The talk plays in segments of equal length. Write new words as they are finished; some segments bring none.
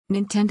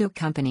Nintendo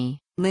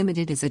Company,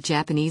 Limited is a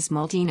Japanese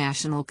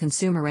multinational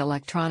consumer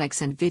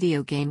electronics and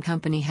video game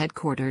company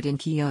headquartered in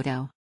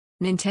Kyoto.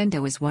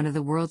 Nintendo is one of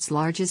the world's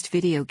largest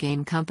video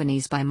game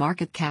companies by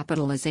market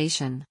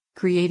capitalization,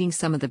 creating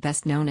some of the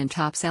best-known and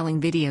top-selling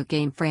video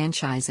game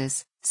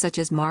franchises, such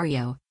as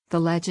Mario, The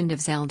Legend of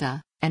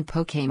Zelda, and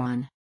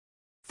Pokémon.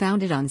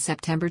 Founded on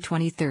September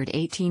 23,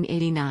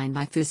 1889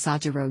 by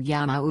Fusajiro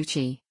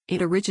Yamauchi,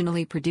 it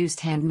originally produced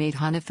handmade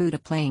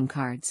Hanafuda playing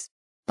cards.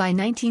 By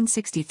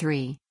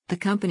 1963, the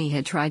company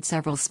had tried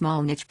several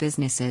small niche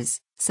businesses,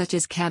 such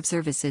as cab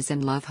services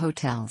and love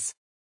hotels.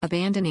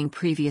 Abandoning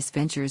previous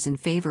ventures in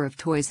favor of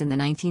toys in the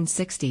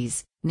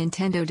 1960s,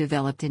 Nintendo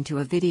developed into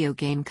a video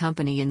game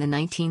company in the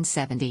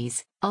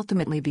 1970s,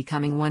 ultimately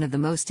becoming one of the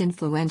most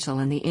influential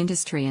in the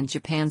industry and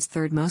Japan's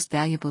third most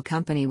valuable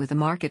company with a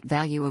market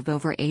value of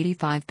over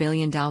 $85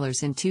 billion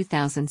in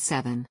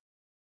 2007.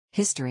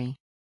 History: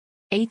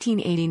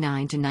 1889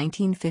 to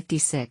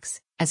 1956,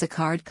 as a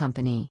card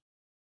company.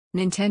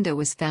 Nintendo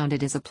was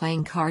founded as a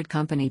playing card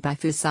company by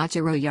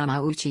Fusajiro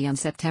Yamauchi on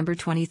September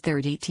 23,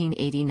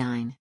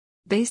 1889.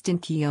 Based in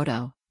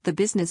Kyoto, the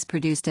business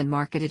produced and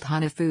marketed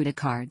Hanafuda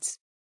cards.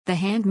 The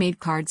handmade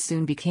cards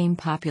soon became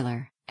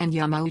popular, and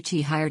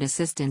Yamauchi hired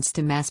assistants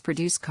to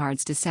mass-produce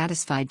cards to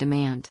satisfy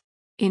demand.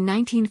 In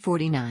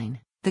 1949,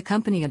 the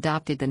company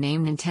adopted the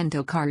name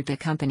Nintendo Card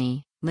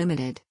Company,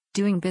 Limited,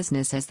 doing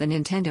business as the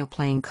Nintendo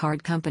Playing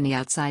Card Company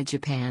outside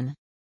Japan.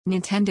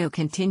 Nintendo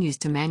continues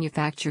to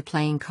manufacture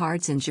playing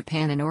cards in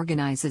Japan and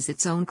organizes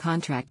its own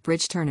contract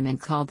bridge tournament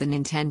called the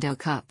Nintendo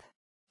Cup.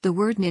 The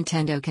word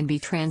Nintendo can be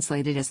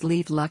translated as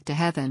leave luck to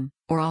heaven,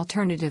 or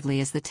alternatively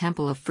as the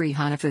Temple of Free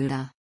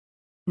Hanafuda.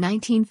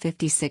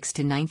 1956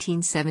 to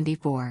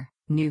 1974,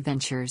 New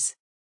Ventures.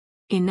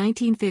 In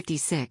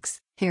 1956,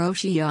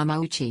 Hiroshi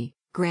Yamauchi,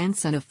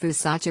 grandson of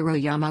Fusajiro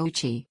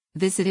Yamauchi,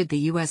 visited the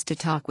U.S. to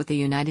talk with the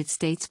United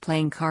States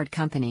Playing Card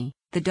Company,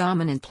 the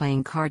dominant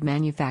playing card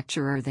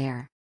manufacturer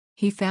there.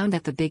 He found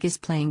that the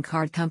biggest playing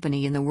card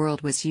company in the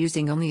world was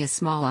using only a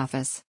small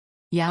office.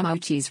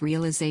 Yamauchi's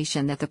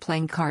realization that the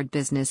playing card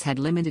business had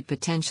limited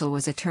potential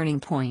was a turning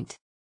point.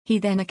 He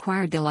then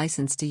acquired the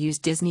license to use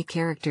Disney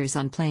characters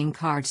on playing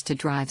cards to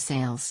drive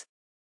sales.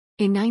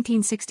 In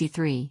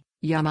 1963,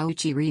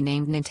 Yamauchi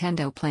renamed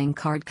Nintendo Playing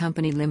Card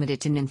Company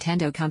Limited to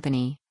Nintendo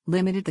Company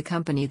Limited. The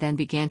company then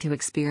began to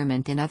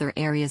experiment in other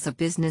areas of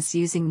business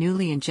using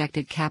newly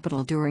injected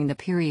capital during the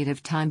period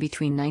of time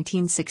between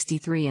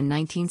 1963 and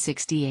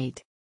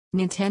 1968.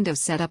 Nintendo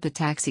set up a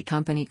taxi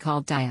company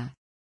called Dia.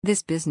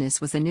 This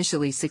business was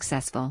initially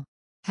successful.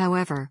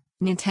 However,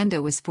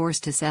 Nintendo was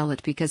forced to sell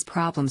it because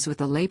problems with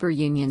the labor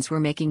unions were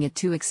making it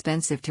too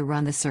expensive to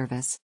run the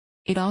service.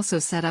 It also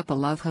set up a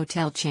love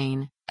hotel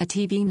chain, a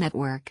TV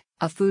network,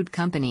 a food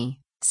company,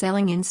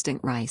 selling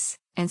instant rice,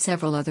 and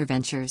several other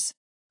ventures.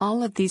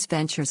 All of these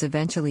ventures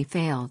eventually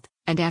failed,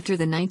 and after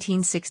the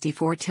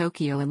 1964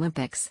 Tokyo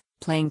Olympics,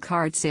 playing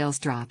card sales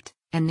dropped,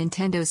 and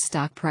Nintendo's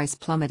stock price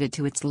plummeted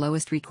to its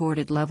lowest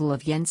recorded level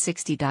of Yen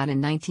 60.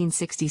 In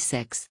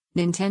 1966,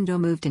 Nintendo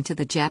moved into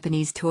the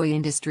Japanese toy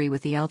industry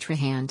with the Ultra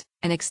Hand,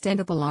 an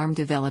extendable arm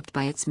developed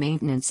by its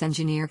maintenance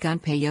engineer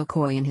Gunpei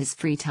Yokoi in his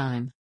free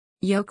time.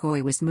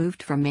 Yokoi was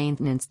moved from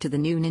maintenance to the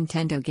new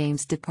Nintendo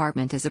Games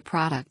department as a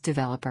product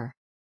developer.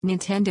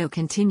 Nintendo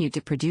continued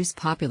to produce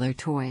popular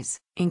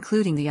toys,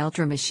 including the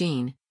Ultra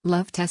Machine,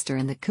 Love Tester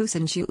and the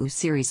Kusanju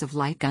series of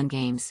light gun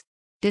games.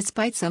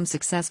 Despite some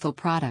successful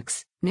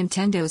products,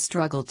 Nintendo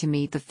struggled to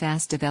meet the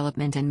fast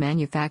development and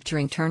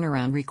manufacturing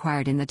turnaround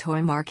required in the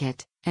toy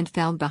market, and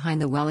fell behind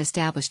the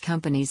well-established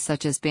companies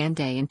such as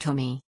Bandai and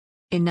Tomy.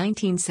 In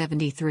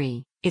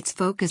 1973, its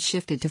focus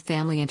shifted to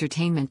family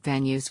entertainment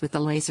venues with the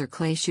laser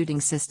clay shooting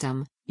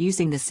system,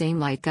 using the same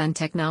light gun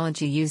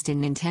technology used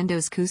in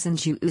Nintendo's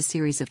Kusanju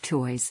series of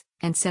toys,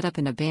 and set up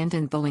in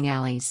abandoned bowling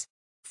alleys.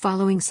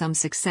 Following some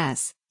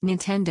success,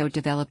 Nintendo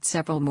developed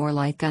several more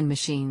light gun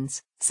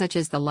machines, such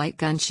as the light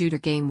gun shooter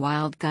game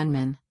Wild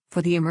Gunman,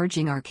 for the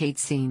emerging arcade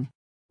scene.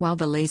 While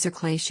the laser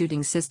clay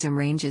shooting system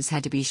ranges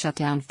had to be shut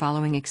down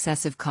following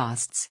excessive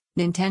costs,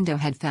 Nintendo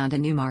had found a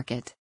new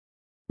market.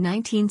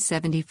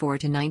 1974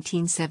 to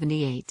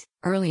 1978,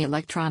 Early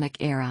Electronic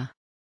Era.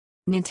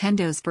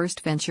 Nintendo's first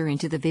venture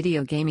into the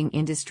video gaming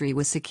industry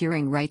was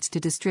securing rights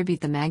to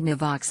distribute the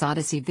Magnavox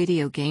Odyssey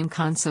video game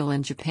console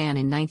in Japan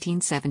in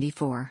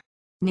 1974.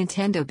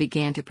 Nintendo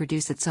began to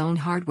produce its own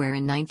hardware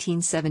in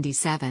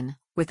 1977,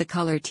 with the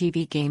Color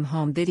TV game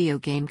home video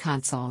game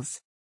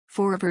consoles.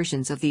 4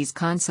 versions of these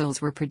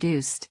consoles were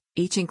produced,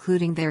 each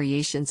including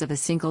variations of a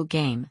single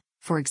game.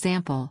 For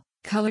example,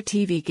 Color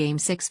TV Game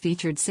 6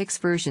 featured 6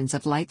 versions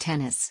of Light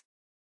Tennis.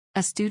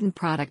 A student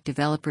product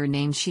developer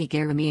named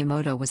Shigeru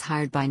Miyamoto was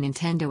hired by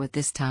Nintendo at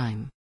this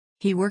time.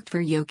 He worked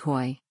for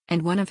Yokoi,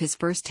 and one of his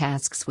first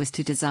tasks was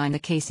to design the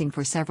casing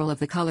for several of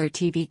the Color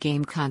TV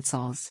game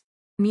consoles.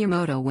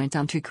 Miyamoto went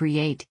on to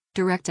create,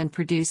 direct and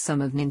produce some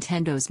of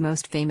Nintendo's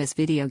most famous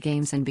video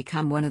games and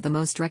become one of the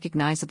most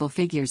recognizable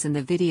figures in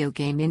the video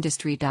game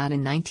industry.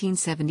 In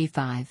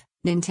 1975,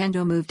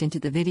 Nintendo moved into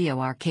the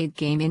video arcade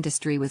game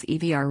industry with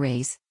EVR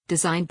Race,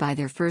 designed by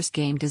their first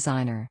game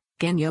designer,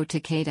 Genyo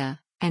Takeda,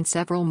 and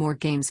several more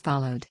games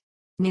followed.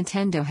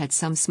 Nintendo had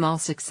some small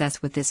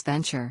success with this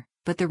venture,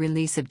 but the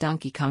release of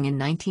Donkey Kong in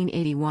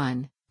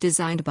 1981,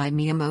 designed by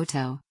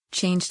Miyamoto,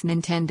 changed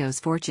Nintendo's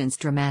fortunes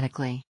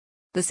dramatically.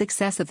 The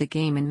success of the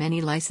game and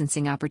many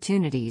licensing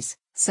opportunities,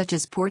 such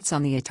as ports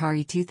on the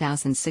Atari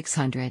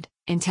 2600,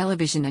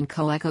 Intellivision and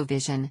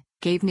ColecoVision,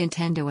 gave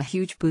Nintendo a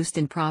huge boost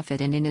in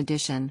profit, and in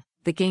addition,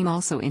 the game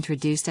also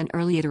introduced an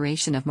early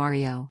iteration of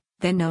Mario,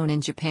 then known in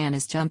Japan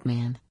as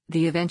Jumpman,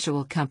 the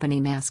eventual company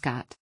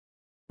mascot.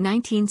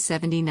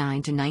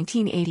 1979 to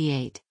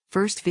 1988,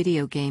 first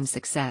video game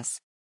success.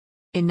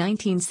 In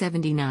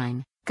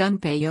 1979,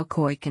 Gunpei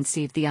Yokoi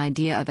conceived the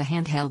idea of a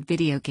handheld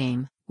video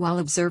game, while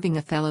observing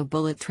a fellow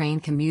bullet train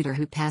commuter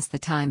who passed the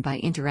time by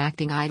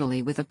interacting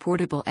idly with a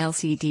portable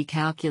LCD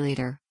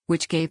calculator,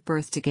 which gave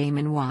birth to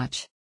Game &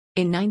 Watch.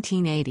 In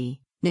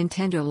 1980,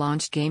 Nintendo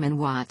launched Game &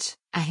 Watch,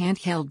 a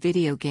handheld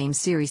video game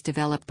series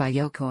developed by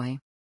Yokoi.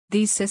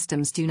 These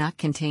systems do not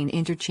contain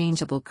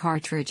interchangeable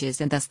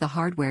cartridges, and thus the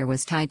hardware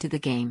was tied to the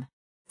game.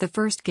 The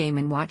first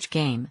Game & Watch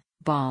game,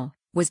 Ball,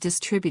 was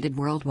distributed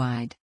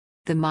worldwide.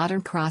 The modern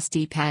cross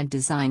D-pad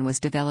design was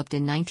developed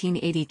in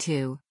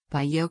 1982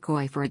 by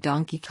Yokoi for a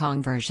Donkey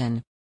Kong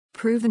version.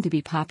 Proven to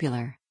be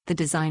popular, the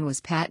design was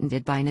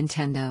patented by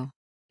Nintendo.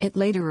 It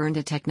later earned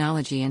a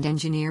Technology and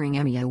Engineering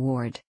Emmy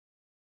Award.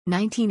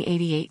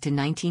 1988 to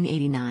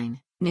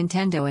 1989,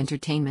 Nintendo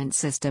Entertainment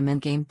System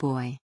and Game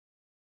Boy.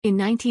 In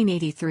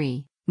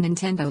 1983,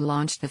 Nintendo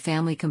launched the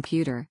Family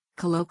Computer,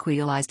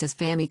 colloquialized as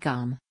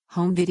Famicom,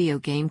 home video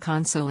game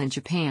console in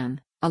Japan,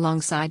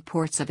 alongside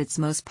ports of its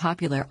most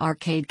popular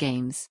arcade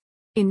games.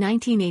 In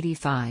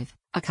 1985,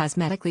 a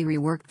cosmetically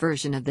reworked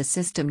version of the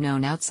system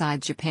known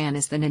outside Japan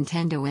as the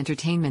Nintendo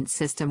Entertainment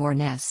System or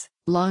NES,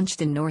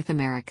 launched in North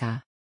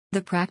America.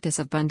 The practice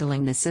of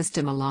bundling the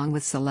system along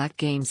with select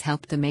games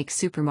helped to make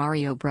Super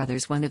Mario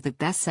Bros. One of the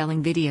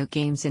best-selling video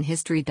games in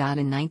history.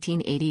 In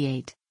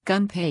 1988,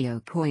 Gunpei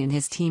Yokoi and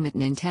his team at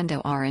Nintendo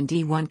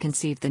R&D1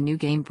 conceived the new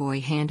Game Boy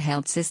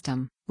handheld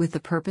system, with the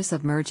purpose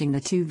of merging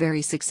the two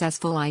very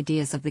successful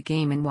ideas of the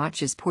Game &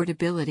 Watch's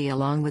portability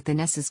along with the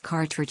NES's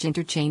cartridge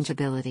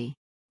interchangeability.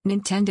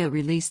 Nintendo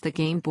released the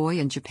Game Boy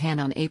in Japan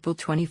on April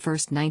 21,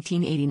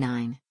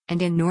 1989,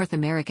 and in North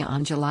America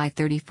on July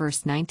 31,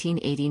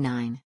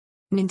 1989.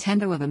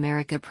 Nintendo of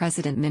America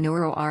President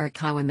Minoru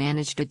Arakawa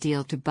managed a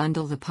deal to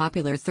bundle the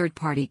popular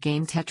third-party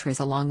game Tetris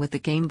along with the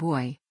Game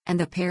Boy, and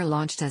the pair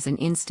launched as an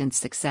instant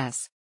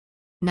success.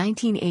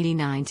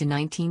 1989 to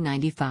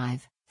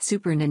 1995,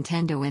 Super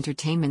Nintendo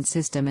Entertainment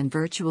System and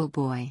Virtual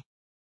Boy.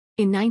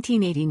 In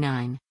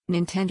 1989,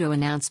 Nintendo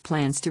announced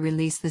plans to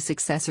release the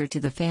successor to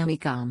the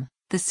Famicom,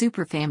 the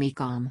Super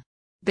Famicom.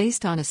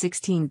 Based on a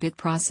 16-bit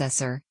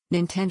processor,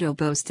 Nintendo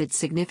boasted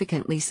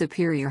significantly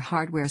superior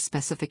hardware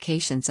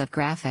specifications of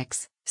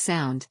graphics,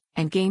 sound,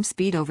 and game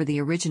speed over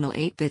the original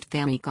 8-bit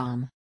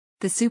Famicom.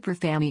 The Super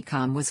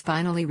Famicom was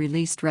finally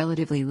released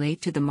relatively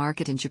late to the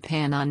market in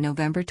Japan on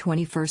November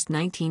 21,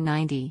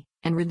 1990,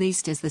 and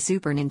released as the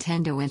Super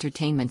Nintendo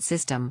Entertainment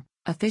System,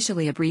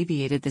 officially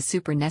abbreviated the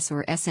Super NES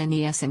or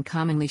SNES and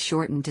commonly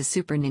shortened to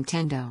Super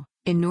Nintendo,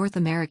 in North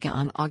America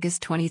on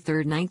August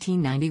 23,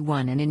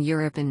 1991 and in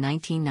Europe in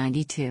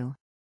 1992.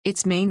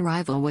 Its main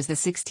rival was the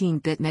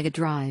 16-bit Mega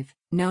Drive,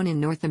 known in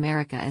North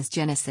America as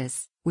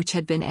Genesis, which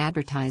had been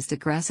advertised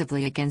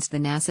aggressively against the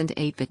nascent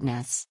 8-bit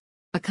NES.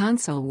 A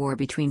console war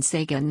between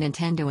Sega and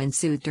Nintendo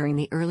ensued during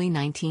the early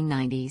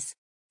 1990s.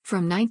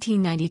 From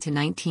 1990 to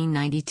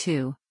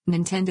 1992,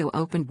 Nintendo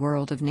opened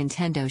World of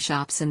Nintendo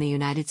shops in the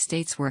United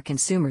States where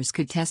consumers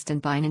could test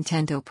and buy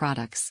Nintendo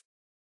products.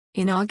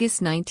 In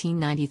August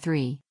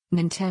 1993,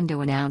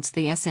 Nintendo announced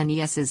the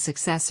SNES's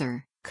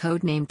successor,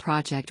 codenamed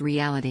Project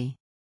Reality.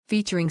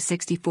 Featuring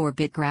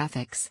 64-bit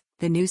graphics,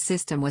 the new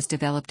system was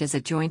developed as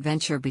a joint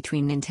venture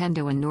between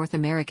Nintendo and North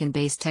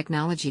American-based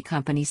technology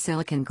company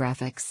Silicon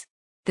Graphics.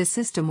 The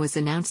system was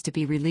announced to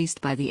be released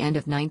by the end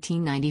of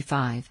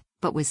 1995,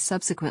 but was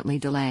subsequently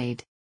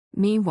delayed.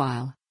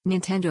 Meanwhile,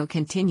 Nintendo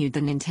continued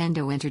the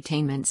Nintendo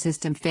Entertainment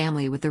System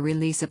family with the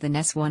release of the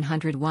NES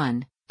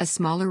 101, a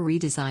smaller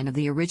redesign of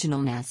the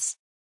original NES.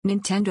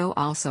 Nintendo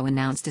also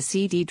announced a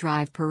CD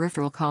drive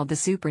peripheral called the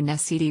Super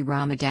NES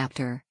CD-ROM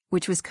adapter,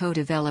 which was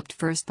co-developed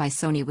first by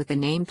Sony with the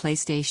name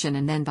PlayStation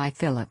and then by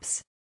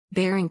Philips.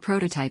 Bearing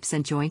prototypes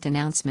and joint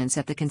announcements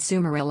at the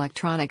Consumer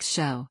Electronics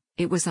Show,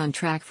 it was on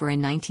track for a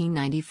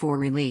 1994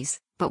 release,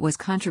 but was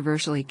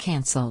controversially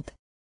cancelled.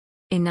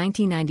 In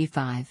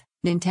 1995,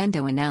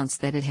 Nintendo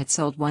announced that it had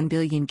sold 1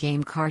 billion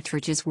game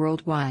cartridges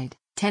worldwide,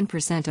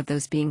 10% of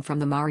those being from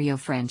the Mario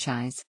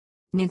franchise.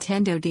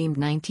 Nintendo deemed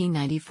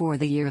 1994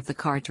 the year of the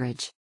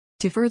cartridge.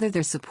 To further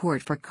their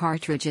support for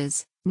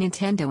cartridges,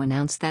 Nintendo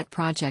announced that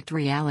Project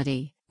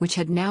Reality, which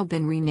had now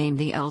been renamed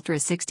the Ultra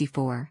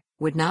 64,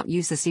 would not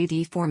use a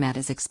CD format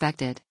as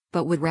expected,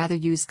 but would rather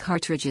use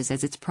cartridges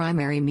as its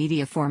primary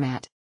media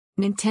format.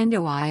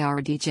 Nintendo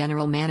IRD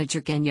General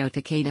Manager Genyo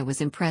Takeda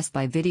was impressed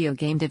by video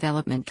game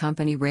development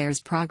company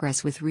Rare's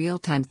progress with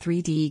real-time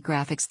 3D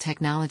graphics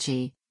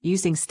technology,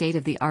 using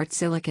state-of-the-art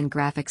silicon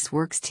graphics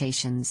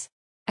workstations.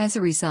 As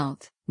a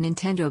result,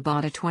 Nintendo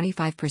bought a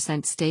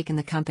 25% stake in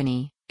the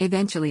company,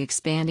 eventually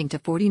expanding to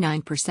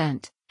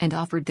 49%, and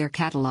offered their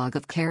catalog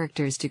of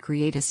characters to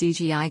create a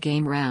CGI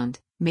game round,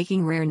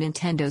 making Rare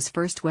Nintendo's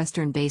first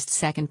Western-based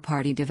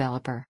second-party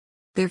developer.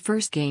 Their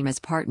first game as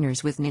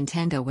partners with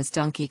Nintendo was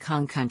Donkey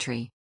Kong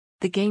Country.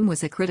 The game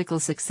was a critical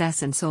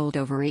success and sold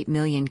over 8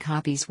 million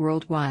copies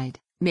worldwide,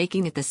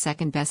 making it the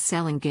second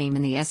best-selling game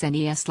in the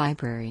SNES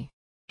library.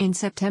 In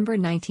September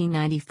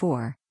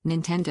 1994,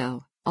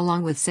 Nintendo,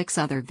 along with 6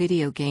 other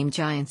video game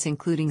giants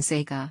including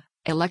Sega,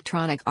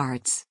 Electronic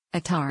Arts,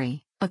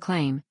 Atari,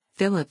 Acclaim,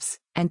 Philips,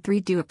 and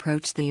 3DO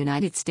approached the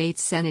United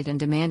States Senate and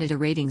demanded a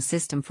rating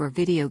system for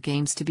video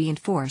games to be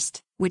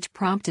enforced, which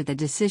prompted the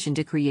decision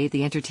to create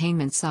the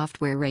Entertainment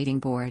Software Rating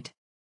Board.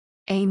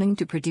 Aiming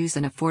to produce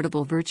an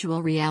affordable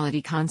virtual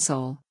reality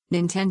console,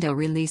 Nintendo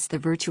released the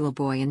Virtual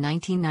Boy in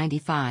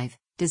 1995,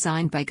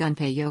 designed by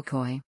Gunpei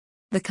Yokoi.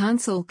 The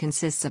console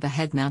consists of a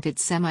head-mounted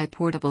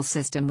semi-portable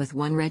system with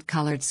one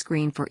red-colored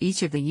screen for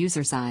each of the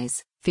user's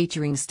eyes,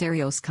 featuring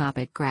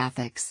stereoscopic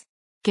graphics.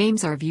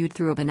 Games are viewed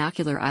through a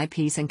binocular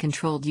eyepiece and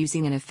controlled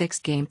using an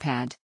affixed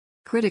gamepad.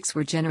 Critics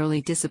were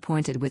generally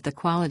disappointed with the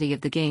quality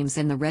of the games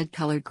and the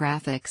red-colored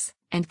graphics,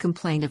 and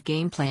complained of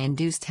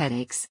gameplay-induced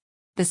headaches.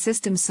 The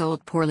system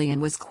sold poorly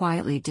and was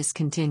quietly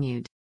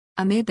discontinued.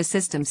 Amid the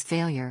system's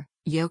failure,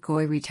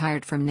 Yokoi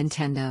retired from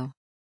Nintendo.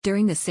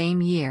 During the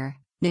same year,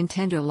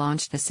 Nintendo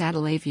launched the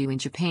Satellaview in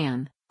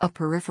Japan, a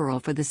peripheral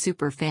for the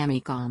Super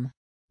Famicom.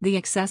 The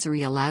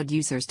accessory allowed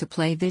users to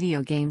play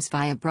video games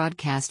via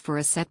broadcast for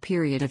a set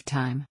period of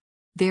time.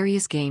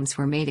 Various games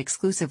were made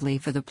exclusively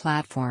for the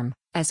platform,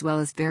 as well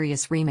as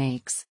various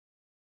remakes.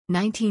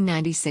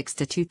 1996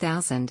 to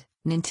 2000,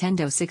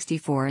 Nintendo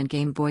 64 and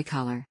Game Boy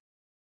Color.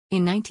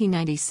 In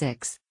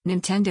 1996,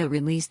 Nintendo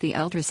released the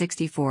Ultra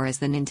 64 as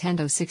the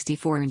Nintendo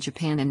 64 in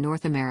Japan and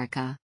North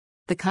America.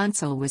 The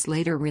console was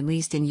later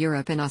released in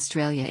Europe and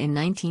Australia in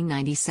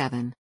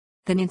 1997.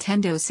 The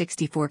Nintendo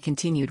 64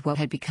 continued what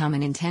had become a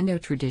Nintendo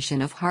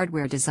tradition of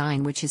hardware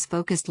design, which is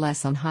focused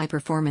less on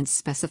high-performance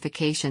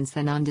specifications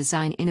than on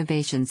design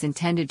innovations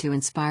intended to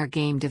inspire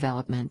game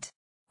development.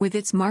 With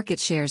its market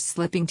shares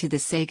slipping to the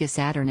Sega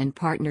Saturn and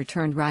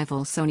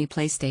partner-turned-rival Sony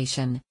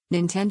PlayStation,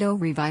 Nintendo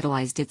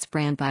revitalized its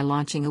brand by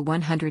launching a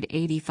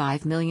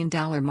 $185 million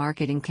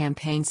marketing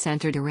campaign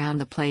centered around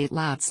the Play It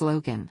Loud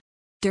slogan.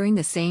 During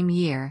the same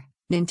year,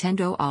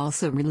 Nintendo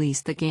also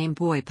released the Game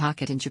Boy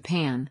Pocket in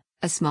Japan,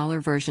 a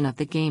smaller version of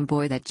the Game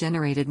Boy that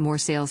generated more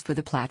sales for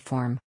the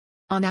platform.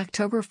 On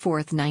October 4,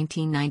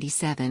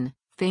 1997,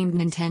 famed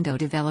Nintendo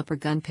developer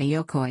Gunpei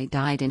Yokoi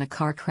died in a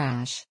car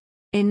crash.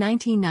 In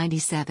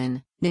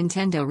 1997,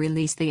 Nintendo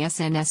released the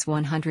SNS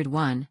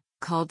 101,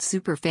 called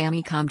Super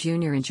Famicom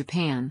Jr. in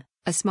Japan,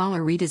 a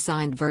smaller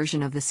redesigned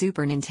version of the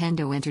Super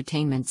Nintendo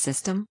Entertainment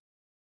System.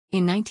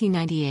 In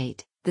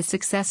 1998, the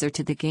successor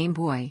to the Game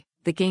Boy,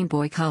 the Game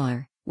Boy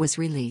Color, was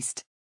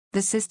released.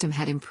 The system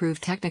had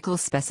improved technical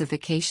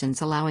specifications,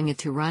 allowing it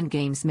to run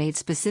games made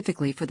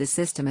specifically for the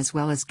system as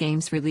well as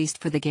games released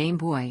for the Game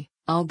Boy,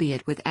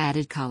 albeit with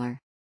added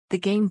color. The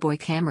Game Boy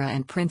camera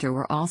and printer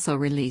were also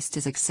released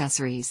as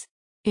accessories.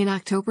 In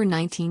October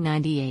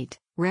 1998,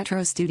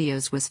 Retro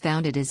Studios was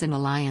founded as an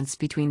alliance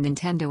between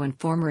Nintendo and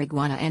former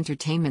Iguana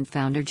Entertainment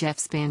founder Jeff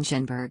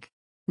Spangenberg.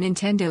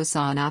 Nintendo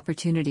saw an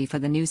opportunity for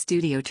the new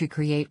studio to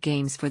create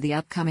games for the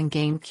upcoming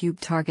GameCube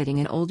targeting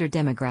an older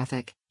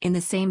demographic, in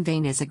the same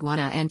vein as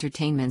Iguana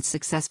Entertainment's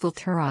successful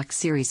Turok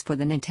series for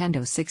the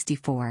Nintendo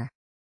 64.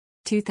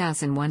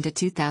 2001 to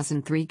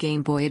 2003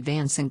 Game Boy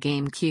Advance and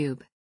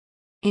GameCube.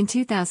 In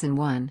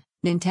 2001,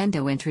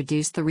 Nintendo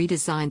introduced the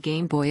redesigned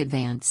Game Boy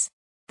Advance.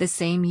 The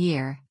same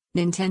year,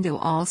 Nintendo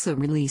also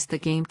released the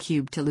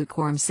GameCube to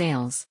lukewarm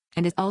sales,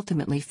 and it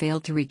ultimately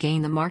failed to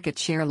regain the market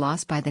share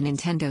lost by the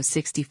Nintendo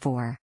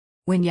 64.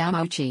 When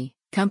Yamauchi,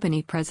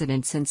 company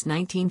president since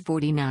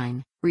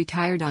 1949,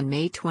 retired on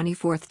May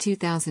 24,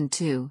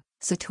 2002,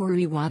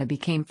 Satoru Iwata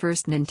became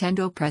first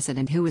Nintendo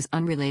president who was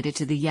unrelated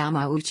to the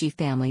Yamauchi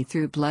family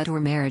through blood or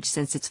marriage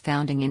since its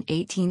founding in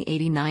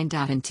 1889.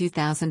 In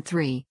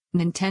 2003,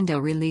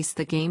 Nintendo released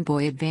the Game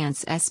Boy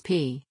Advance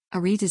SP, a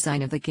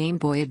redesign of the Game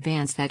Boy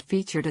Advance that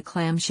featured a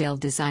clamshell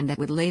design that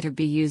would later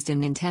be used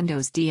in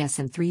Nintendo's DS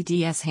and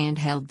 3DS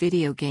handheld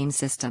video game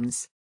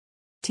systems.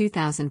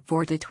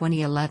 2004 to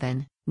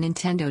 2011,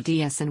 Nintendo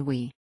DS and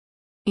Wii.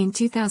 In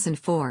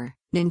 2004,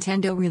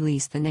 Nintendo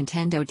released the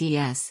Nintendo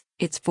DS,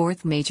 its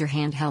fourth major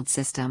handheld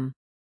system.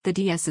 The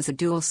DS is a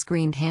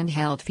dual-screened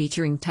handheld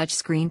featuring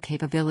touchscreen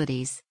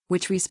capabilities,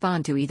 which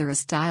respond to either a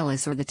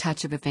stylus or the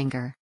touch of a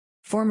finger.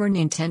 Former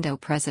Nintendo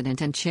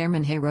president and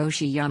chairman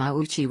Hiroshi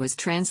Yamauchi was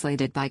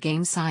translated by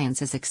Game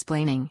Science as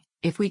explaining,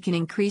 "If we can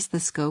increase the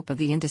scope of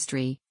the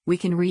industry, we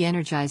can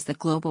re-energize the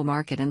global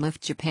market and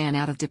lift Japan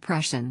out of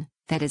depression.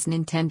 That is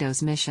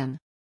Nintendo's mission."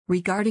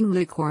 Regarding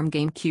lukewarm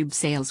GameCube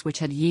sales, which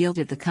had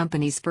yielded the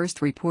company's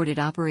first reported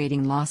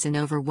operating loss in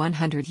over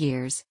 100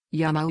 years,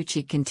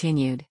 Yamauchi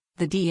continued,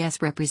 "The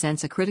DS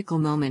represents a critical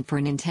moment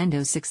for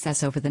Nintendo's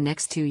success over the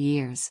next 2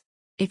 years.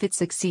 If it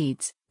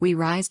succeeds, we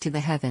rise to the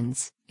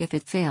heavens. If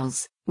it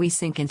fails, we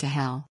sink into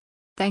hell.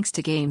 Thanks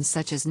to games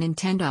such as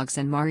Nintendogs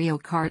and Mario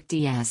Kart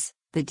DS,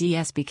 the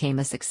DS became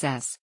a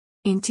success.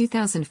 In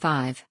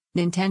 2005,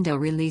 Nintendo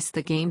released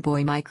the Game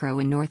Boy Micro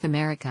in North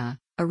America,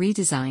 a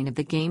redesign of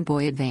the Game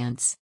Boy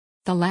Advance.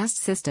 The last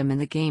system in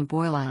the Game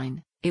Boy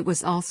line, it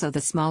was also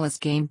the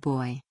smallest Game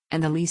Boy,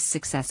 and the least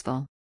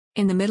successful.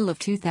 In the middle of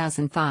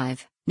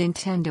 2005,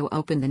 Nintendo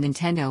opened the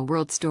Nintendo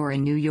World Store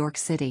in New York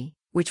City,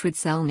 which would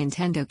sell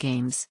Nintendo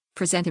games,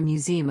 present a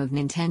museum of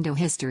Nintendo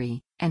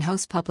history, and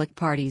host public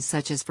parties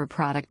such as for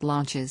product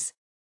launches.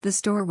 The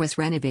store was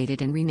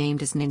renovated and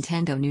renamed as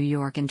Nintendo New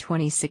York in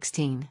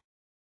 2016.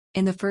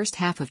 In the first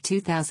half of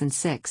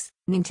 2006,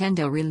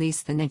 Nintendo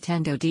released the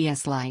Nintendo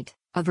DS Lite,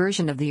 a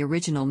version of the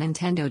original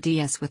Nintendo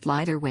DS with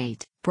lighter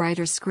weight,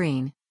 brighter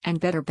screen, and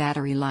better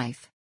battery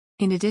life.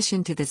 In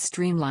addition to this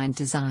streamlined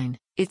design,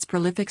 its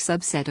prolific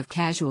subset of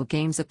casual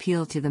games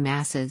appeal to the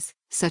masses,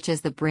 such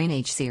as the Brain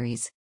Age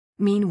series.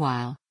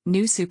 Meanwhile,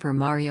 New Super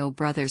Mario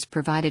Bros.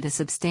 Provided a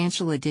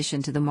substantial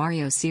addition to the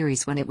Mario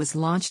series when it was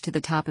launched to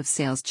the top of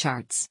sales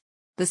charts.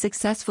 The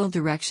successful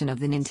direction of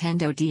the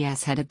Nintendo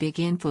DS had a big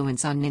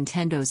influence on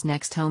Nintendo's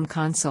next home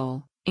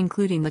console,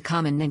 including the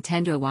common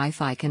Nintendo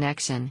Wi-Fi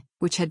connection,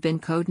 which had been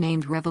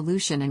codenamed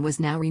Revolution and was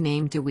now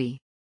renamed to Wii.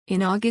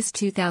 In August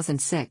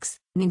 2006,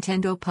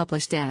 Nintendo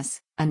published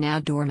a now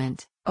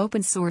dormant,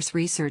 open-source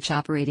research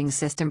operating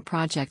system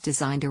project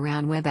designed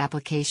around web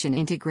application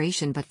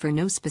integration but for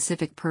no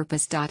specific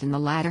purpose. In the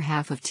latter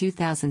half of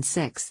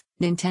 2006,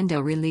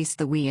 Nintendo released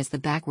the Wii as the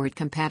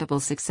backward-compatible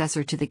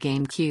successor to the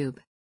GameCube.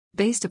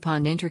 Based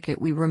upon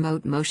intricate Wii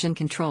remote motion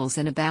controls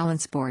and a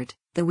balance board,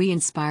 the Wii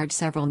inspired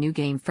several new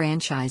game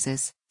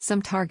franchises,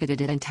 some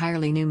targeted at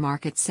entirely new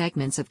market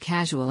segments of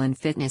casual and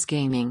fitness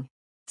gaming.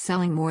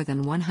 Selling more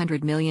than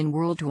 100 million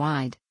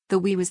worldwide,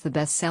 the Wii was the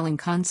best-selling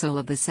console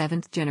of the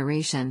seventh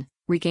generation,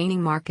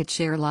 regaining market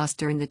share lost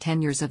during the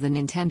tenures of the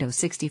Nintendo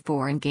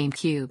 64 and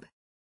GameCube.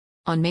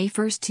 On May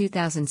 1,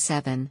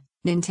 2007,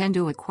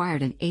 Nintendo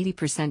acquired an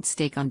 80%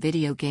 stake on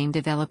video game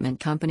development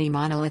company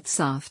Monolith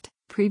Soft,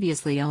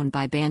 previously owned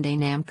by Bandai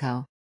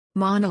Namco.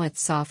 Monolith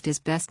Soft is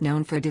best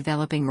known for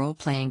developing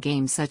role-playing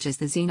games such as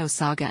the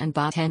Xenosaga and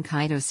Baten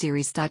Kaido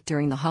series.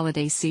 During the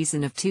holiday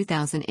season of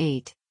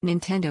 2008,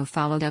 Nintendo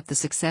followed up the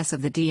success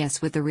of the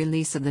DS with the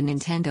release of the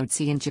Nintendo DS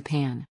in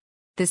Japan.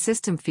 The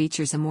system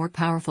features a more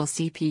powerful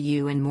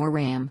CPU and more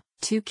RAM,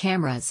 2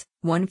 cameras,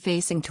 one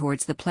facing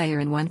towards the player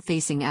and one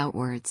facing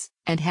outwards,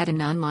 and had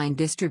an online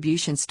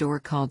distribution store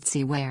called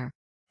DSiWare.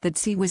 The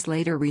DS was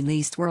later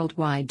released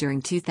worldwide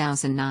during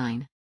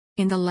 2009.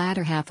 In the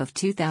latter half of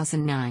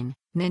 2009,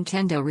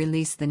 Nintendo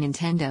released the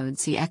Nintendo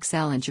DS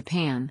XL in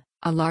Japan,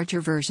 a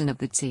larger version of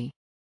the DS.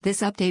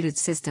 This updated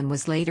system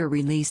was later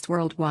released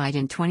worldwide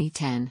in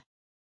 2010.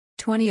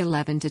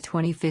 2011 to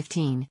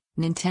 2015,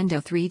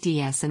 Nintendo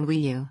 3DS and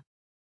Wii U.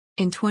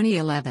 In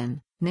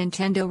 2011,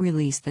 Nintendo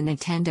released the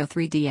Nintendo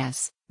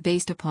 3DS,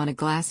 based upon a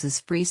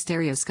glasses-free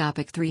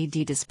stereoscopic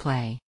 3D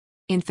display.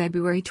 In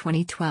February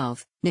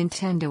 2012,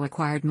 Nintendo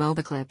acquired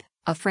Mobiclip,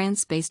 a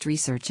France-based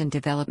research and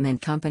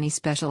development company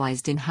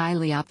specialized in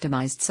highly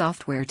optimized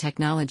software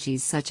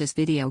technologies such as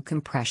video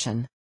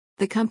compression.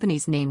 The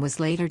company's name was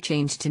later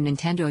changed to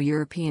Nintendo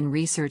European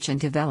Research and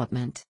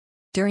Development.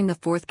 During the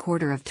fourth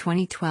quarter of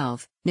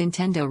 2012,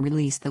 Nintendo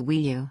released the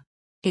Wii U.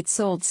 It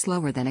sold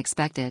slower than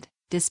expected,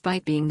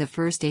 despite being the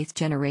first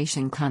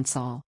 8th-generation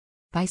console.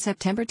 By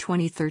September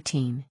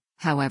 2013,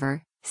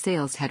 however,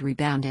 sales had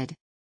rebounded.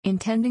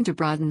 Intending to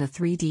broaden the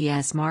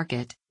 3DS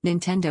market,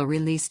 Nintendo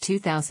released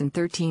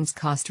 2013's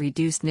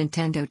cost-reduced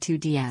Nintendo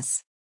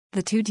 2DS.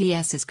 The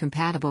 2DS is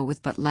compatible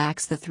with but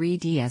lacks the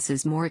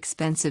 3DS's more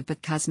expensive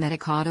but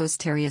cosmetic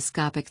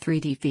auto-stereoscopic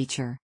 3D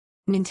feature.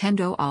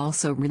 Nintendo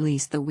also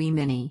released the Wii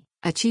Mini,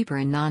 a cheaper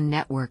and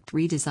non-networked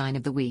redesign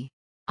of the Wii.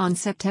 On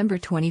September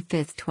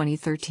 25,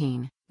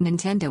 2013,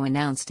 Nintendo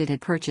announced it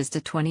had purchased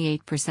a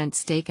 28%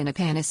 stake in a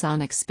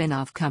Panasonic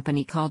spin-off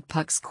company called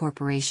Pux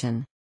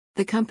Corporation.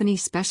 The company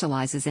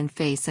specializes in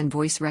face and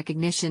voice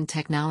recognition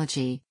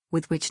technology,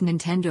 with which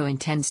Nintendo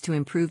intends to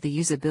improve the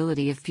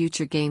usability of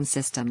future game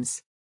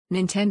systems.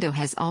 Nintendo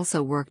has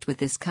also worked with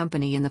this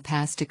company in the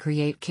past to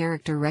create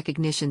character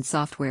recognition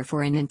software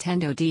for a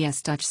Nintendo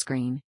DS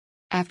touchscreen.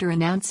 After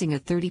announcing a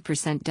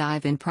 30%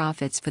 dive in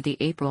profits for the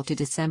April to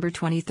December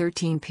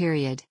 2013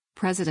 period,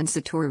 President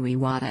Satoru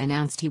Iwata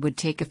announced he would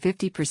take a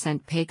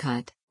 50% pay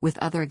cut, with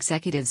other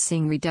executives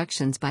seeing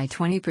reductions by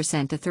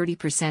 20% to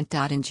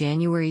 30%. In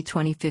January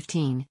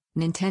 2015,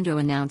 Nintendo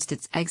announced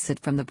its exit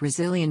from the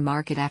Brazilian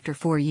market after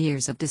 4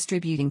 years of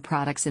distributing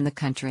products in the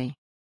country.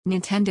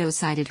 Nintendo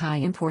cited high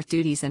import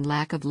duties and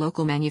lack of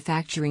local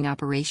manufacturing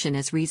operation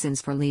as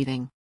reasons for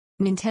leaving.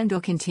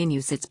 Nintendo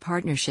continues its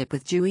partnership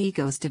with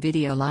Juegos de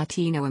Video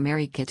Latino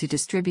America to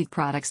distribute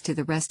products to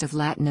the rest of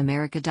Latin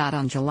America.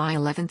 On July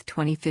 11,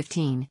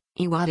 2015,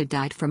 Iwata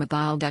died from a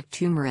bile duct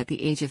tumor at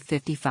the age of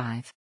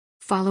 55.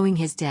 Following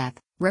his death,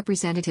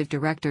 representative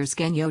directors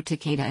Genyo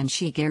Takeda and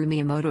Shigeru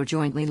Miyamoto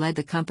jointly led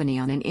the company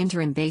on an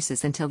interim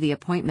basis until the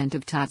appointment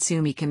of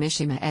Tatsumi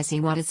Kimishima as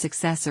Iwata's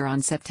successor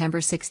on September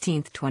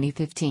 16,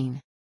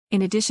 2015.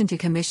 In addition to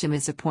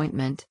Kimishima's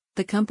appointment,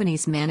 the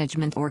company's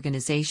management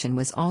organization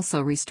was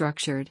also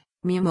restructured.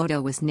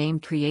 Miyamoto was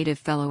named Creative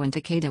Fellow and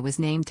Takeda was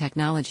named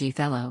Technology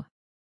Fellow.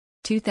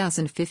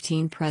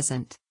 2015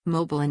 present,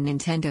 Mobile and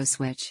Nintendo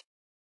Switch.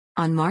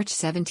 On March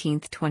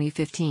 17,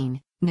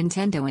 2015,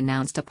 Nintendo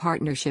announced a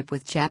partnership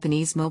with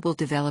Japanese mobile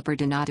developer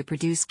DeNA to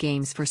produce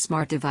games for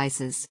smart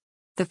devices.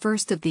 The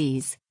first of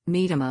these,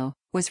 Miitomo,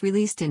 was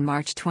released in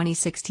March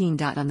 2016.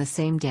 On the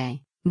same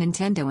day,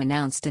 Nintendo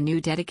announced a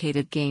new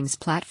dedicated games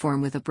platform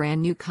with a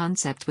brand new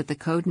concept with the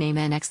codename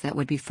NX that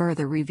would be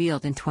further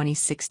revealed in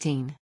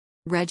 2016.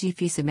 Reggie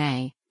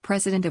Fils-Aimé,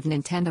 president of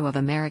Nintendo of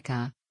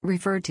America,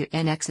 referred to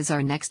NX as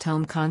our next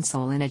home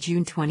console in a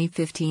June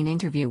 2015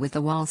 interview with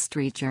The Wall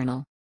Street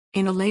Journal.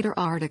 In a later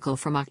article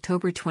from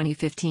October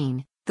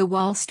 2015, The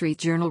Wall Street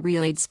Journal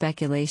relayed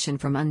speculation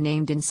from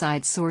unnamed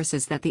inside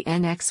sources that the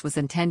NX was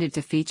intended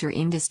to feature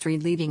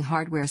industry-leading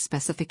hardware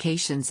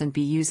specifications and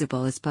be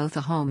usable as both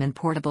a home and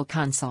portable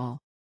console.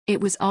 It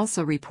was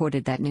also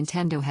reported that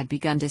Nintendo had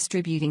begun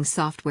distributing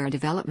software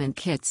development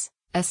kits,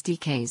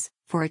 SDKs,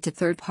 for it to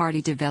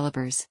third-party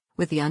developers,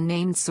 with the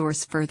unnamed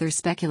source further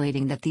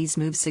speculating that these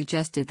moves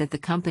suggested that the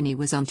company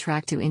was on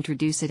track to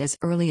introduce it as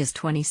early as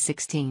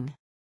 2016.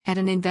 At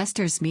an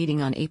investors'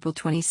 meeting on April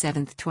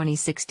 27,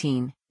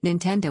 2016,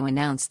 Nintendo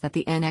announced that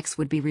the NX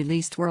would be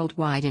released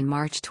worldwide in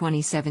March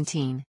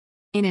 2017.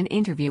 In an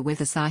interview with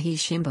Asahi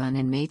Shimbun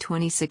in May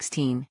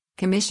 2016,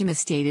 Kimishima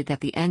stated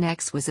that the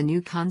NX was a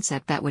new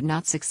concept that would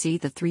not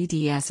succeed the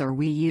 3DS or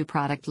Wii U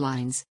product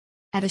lines.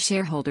 At a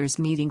shareholders'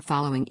 meeting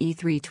following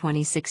E3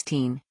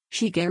 2016,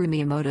 Shigeru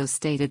Miyamoto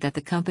stated that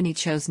the company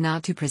chose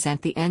not to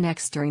present the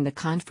NX during the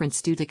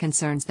conference due to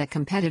concerns that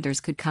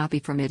competitors could copy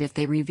from it if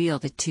they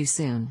revealed it too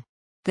soon.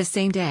 The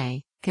same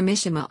day,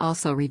 Kimishima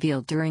also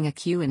revealed during a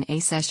Q&A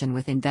session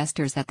with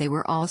investors that they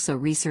were also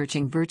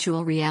researching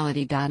virtual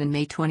reality. In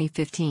May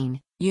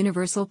 2015,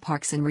 Universal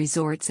Parks &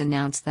 Resorts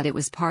announced that it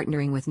was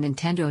partnering with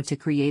Nintendo to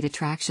create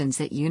attractions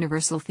at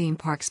Universal theme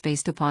parks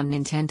based upon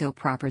Nintendo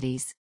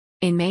properties.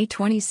 In May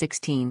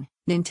 2016,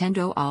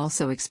 Nintendo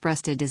also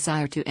expressed a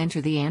desire to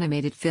enter the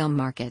animated film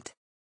market.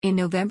 In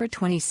November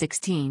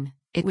 2016,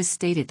 it was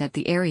stated that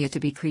the area to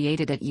be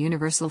created at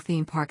Universal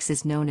theme parks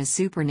is known as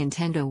Super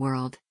Nintendo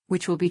World,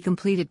 which will be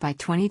completed by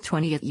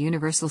 2020 at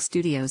Universal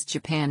Studios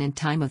Japan in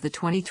time of the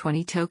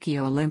 2020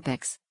 Tokyo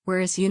Olympics,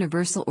 whereas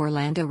Universal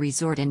Orlando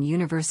Resort and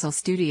Universal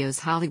Studios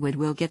Hollywood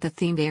will get the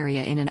themed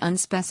area in an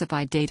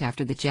unspecified date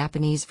after the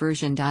Japanese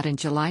version. In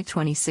July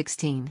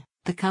 2016,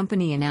 the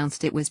company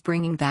announced it was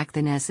bringing back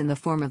the NES in the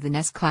form of the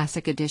NES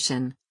Classic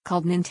Edition,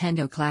 called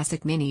Nintendo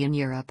Classic Mini in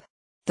Europe.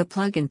 The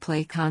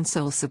plug-and-play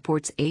console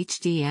supports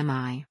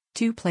HDMI,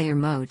 two-player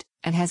mode,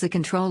 and has a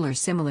controller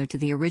similar to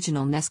the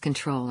original NES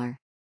controller.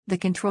 The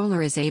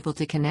controller is able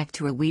to connect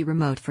to a Wii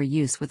Remote for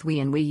use with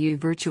Wii and Wii U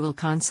Virtual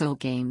Console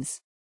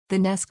games. The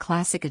NES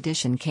Classic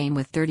Edition came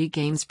with 30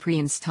 games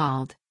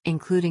pre-installed,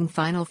 including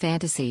Final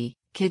Fantasy,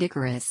 Kid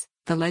Icarus,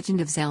 The Legend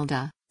of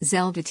Zelda,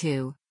 Zelda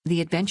 2,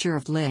 The Adventure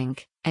of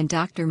Link, and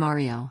Dr.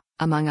 Mario,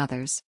 among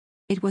others.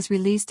 It was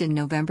released in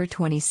November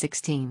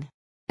 2016.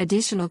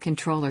 Additional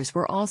controllers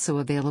were also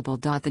available.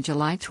 The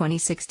July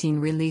 2016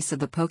 release of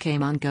the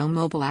Pokémon Go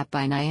mobile app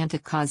by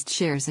Niantic caused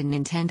shares in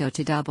Nintendo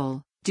to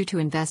double, due to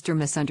investor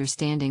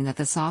misunderstanding that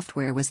the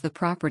software was the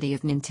property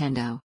of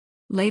Nintendo.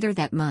 Later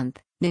that month,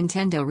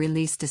 Nintendo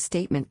released a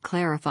statement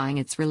clarifying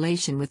its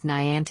relation with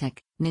Niantic.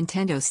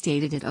 Nintendo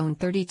stated it owned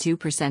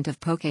 32% of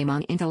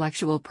Pokémon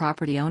intellectual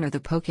property owner the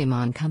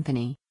Pokémon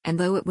Company, and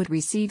though it would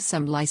receive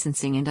some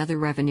licensing and other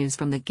revenues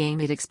from the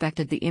game, it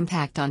expected the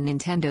impact on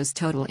Nintendo's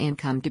total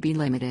income to be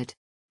limited.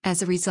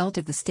 As a result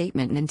of the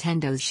statement,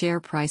 Nintendo's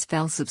share price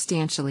fell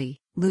substantially,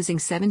 losing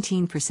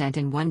 17%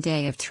 in one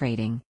day of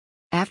trading.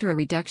 After a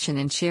reduction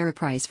in share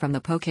price from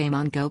the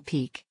Pokémon Go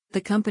peak, the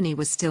company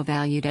was still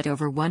valued at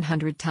over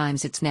 100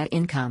 times its net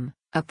income,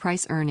 a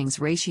price-earnings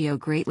ratio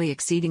greatly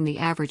exceeding the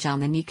average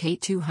on the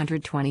Nikkei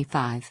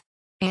 225.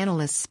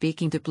 Analysts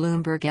speaking to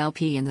Bloomberg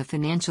LP and the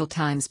Financial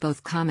Times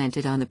both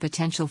commented on the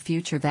potential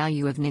future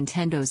value of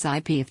Nintendo's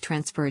IP if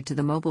transferred to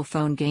the mobile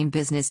phone game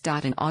business.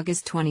 In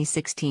August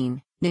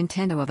 2016,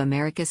 Nintendo of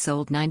America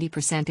sold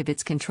 90% of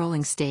its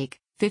controlling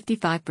stake,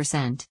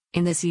 55%,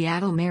 in the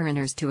Seattle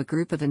Mariners to a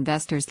group of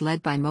investors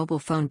led by mobile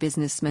phone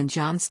businessman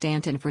John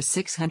Stanton for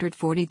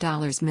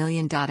 $640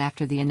 million.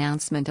 After the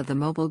announcement of the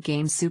mobile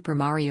game Super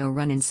Mario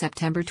Run in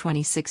September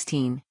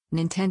 2016,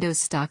 Nintendo's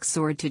stock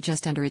soared to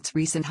just under its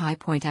recent high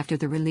point after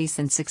the release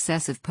and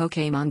success of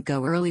Pokémon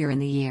Go earlier in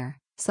the year,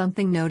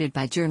 something noted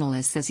by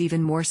journalists as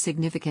even more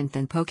significant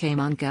than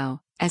Pokémon Go,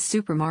 as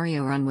Super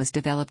Mario Run was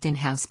developed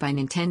in-house by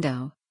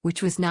Nintendo,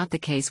 which was not the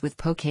case with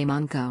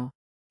Pokémon Go.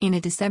 In a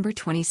December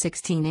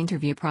 2016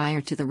 interview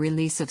prior to the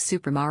release of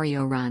Super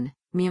Mario Run,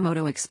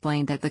 Miyamoto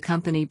explained that the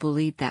company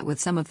believed that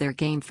with some of their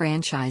game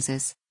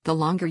franchises, the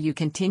longer you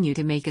continue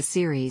to make a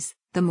series,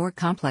 The more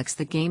complex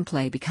the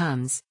gameplay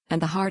becomes,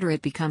 and the harder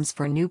it becomes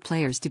for new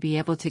players to be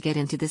able to get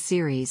into the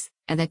series,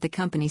 and that the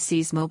company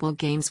sees mobile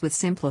games with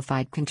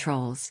simplified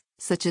controls,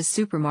 such as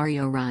Super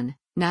Mario Run,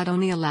 not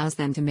only allows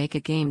them to make a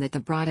game that the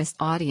broadest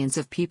audience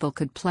of people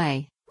could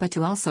play, but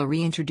to also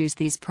reintroduce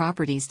these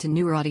properties to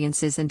newer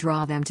audiences and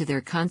draw them to their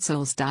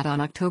consoles.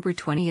 On October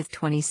 20,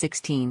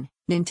 2016,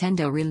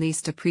 Nintendo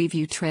released a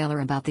preview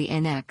trailer about the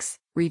NX,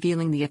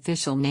 revealing the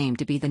official name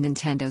to be the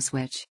Nintendo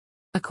Switch.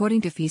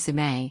 According to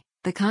FISA,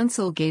 the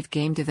console gave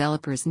game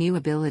developers new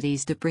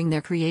abilities to bring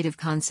their creative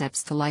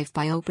concepts to life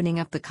by opening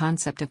up the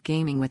concept of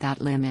gaming without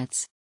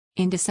limits.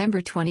 In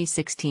December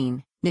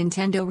 2016,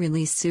 Nintendo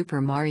released Super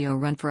Mario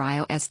Run for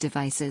iOS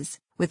devices,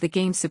 with the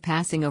game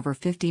surpassing over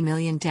 50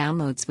 million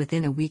downloads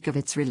within a week of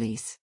its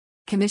release.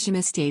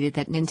 Kimishima stated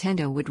that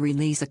Nintendo would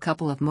release a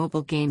couple of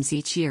mobile games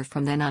each year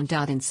from then on.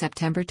 In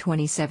September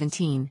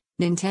 2017,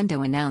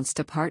 Nintendo announced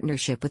a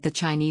partnership with the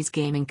Chinese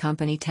gaming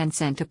company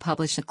Tencent to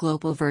publish a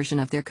global version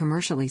of their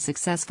commercially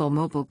successful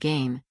mobile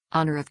game,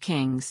 Honor of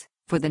Kings,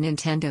 for the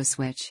Nintendo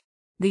Switch.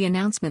 The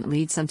announcement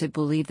leads some to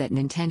believe that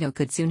Nintendo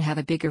could soon have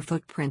a bigger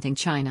footprint in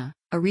China,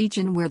 a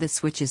region where the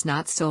Switch is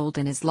not sold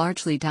and is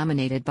largely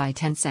dominated by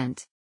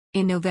Tencent.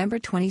 In November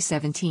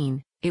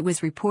 2017, it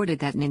was reported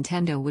that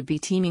Nintendo would be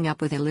teaming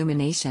up with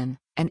Illumination,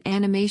 an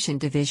animation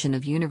division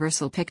of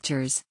Universal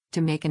Pictures,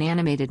 to make an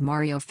animated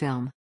Mario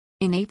film.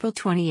 In April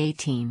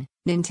 2018,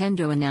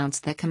 Nintendo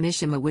announced that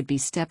Kimishima would be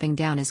stepping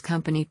down as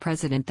company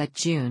president that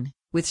June,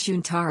 with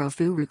Shuntaro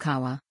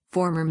Furukawa,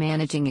 former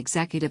managing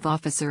executive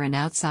officer and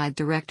outside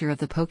director of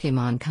the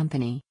Pokémon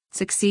Company,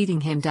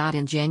 succeeding him.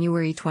 In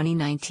January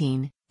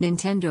 2019,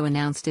 Nintendo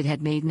announced it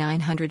had made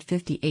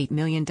 $958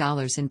 million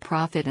in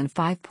profit and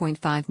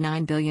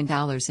 $5.59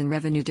 billion in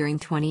revenue during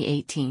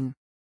 2018.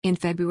 In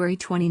February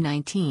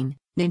 2019,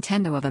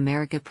 Nintendo of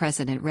America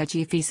President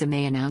Reggie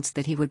Fils-Aimé announced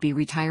that he would be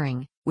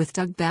retiring, with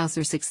Doug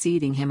Bowser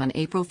succeeding him on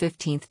April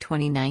 15,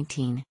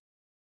 2019.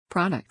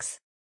 Products.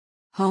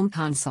 Home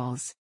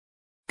consoles.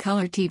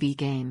 Color TV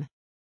game.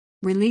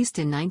 Released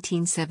in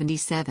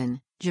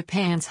 1977,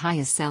 Japan's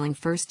highest-selling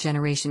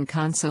first-generation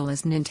console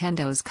is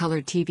Nintendo's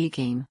Color TV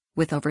game,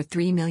 with over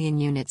 3 million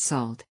units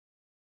sold.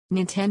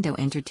 Nintendo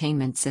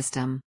Entertainment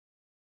System.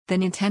 The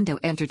Nintendo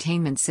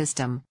Entertainment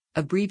System,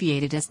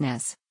 abbreviated as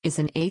NES, is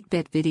an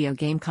 8-bit video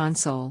game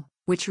console,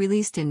 which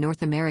released in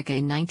North America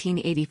in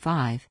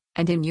 1985,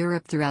 and in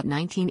Europe throughout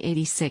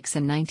 1986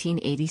 and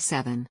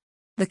 1987.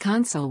 The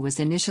console was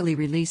initially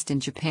released in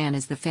Japan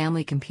as the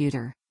Family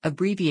Computer,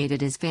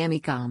 abbreviated as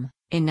Famicom,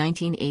 in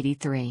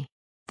 1983.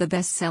 The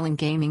best-selling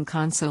gaming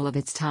console of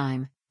its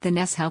time, the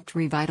NES helped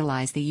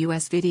revitalize the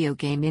U.S. video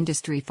game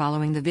industry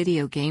following the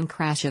video game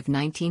crash of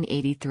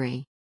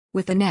 1983.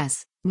 With the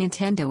NES,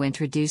 Nintendo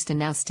introduced a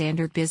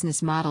now-standard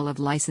business model of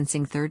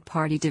licensing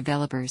third-party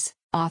developers,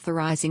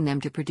 authorizing them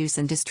to produce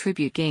and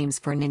distribute games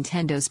for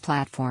Nintendo's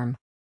platform.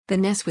 The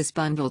NES was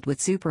bundled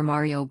with Super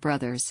Mario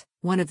Bros.,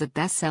 one of the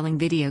best-selling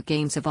video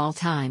games of all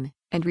time,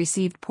 and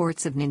received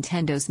ports of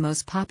Nintendo's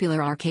most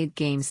popular arcade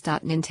games.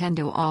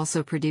 Nintendo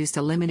also produced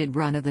a limited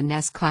run of the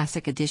NES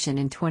Classic Edition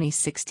in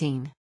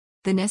 2016.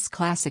 The NES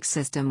Classic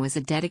system was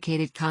a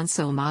dedicated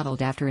console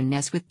modeled after a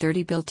NES with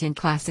 30 built-in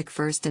classic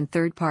first and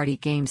third-party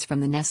games from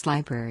the NES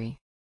library.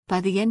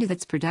 By the end of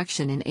its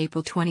production in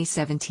April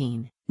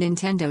 2017,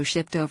 Nintendo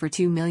shipped over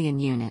 2 million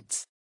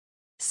units.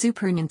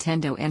 Super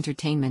Nintendo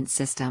Entertainment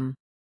System.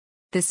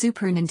 The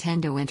Super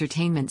Nintendo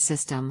Entertainment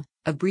System,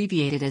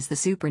 abbreviated as the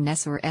Super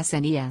NES or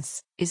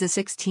SNES, is a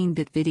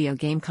 16-bit video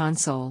game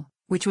console,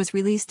 which was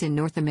released in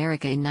North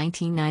America in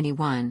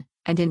 1991,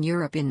 and in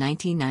Europe in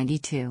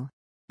 1992.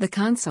 The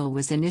console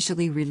was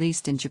initially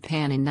released in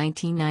Japan in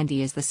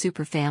 1990 as the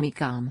Super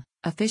Famicom,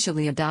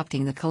 officially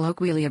adopting the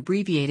colloquially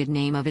abbreviated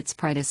name of its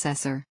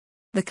predecessor.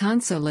 The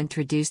console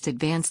introduced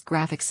advanced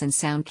graphics and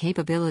sound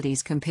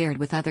capabilities compared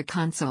with other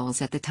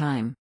consoles at the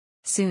time.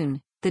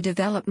 Soon, the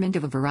development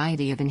of a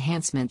variety of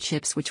enhancement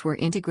chips which were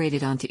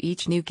integrated onto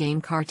each new game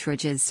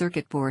cartridge's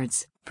circuit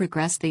boards,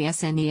 progressed the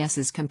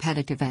SNES's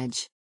competitive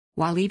edge.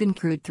 While even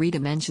crude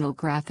three-dimensional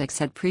graphics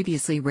had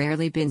previously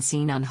rarely been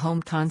seen on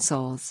home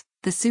consoles,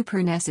 the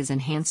Super NES's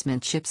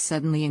enhancement chips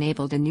suddenly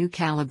enabled a new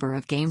caliber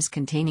of games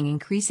containing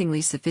increasingly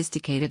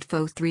sophisticated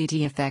faux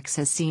 3D effects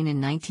as seen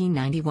in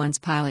 1991's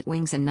Pilot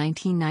Wings and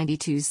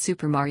 1992's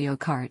Super Mario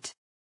Kart.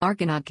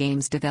 Argonaut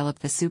Games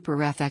developed the Super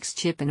FX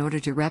chip in order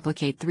to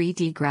replicate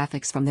 3D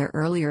graphics from their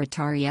earlier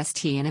Atari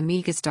ST and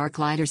Amiga Star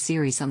Glider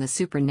series on the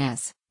Super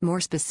NES, more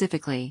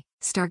specifically,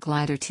 Star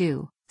Glider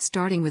 2,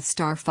 starting with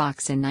Star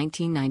Fox in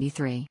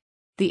 1993.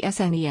 The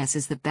SNES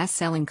is the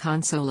best-selling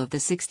console of the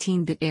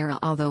 16-bit era,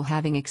 although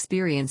having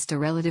experienced a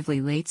relatively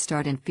late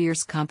start and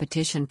fierce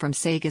competition from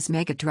Sega's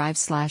Mega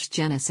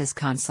Drive/Genesis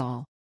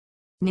console.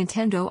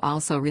 Nintendo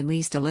also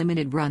released a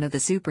limited run of the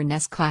Super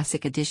NES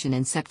Classic Edition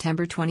in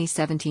September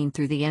 2017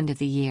 through the end of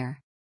the year.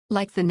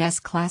 Like the NES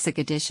Classic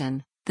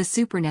Edition, the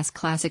Super NES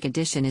Classic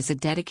Edition is a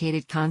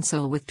dedicated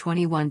console with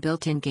 21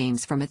 built-in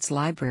games from its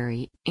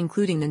library,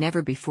 including the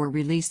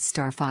never-before-released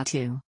Star Fox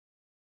 2.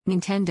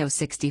 Nintendo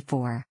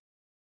 64.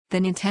 The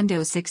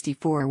Nintendo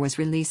 64 was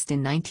released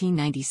in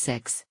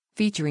 1996,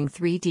 featuring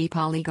 3D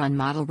polygon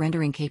model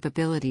rendering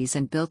capabilities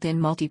and built-in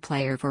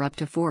multiplayer for up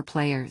to 4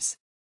 players.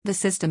 The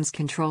system's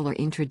controller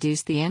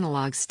introduced the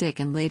analog stick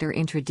and later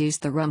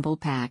introduced the Rumble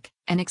Pack,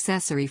 an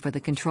accessory for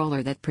the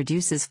controller that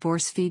produces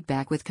force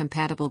feedback with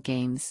compatible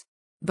games.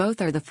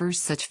 Both are the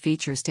first such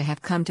features to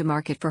have come to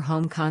market for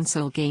home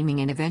console gaming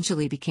and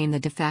eventually became the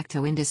de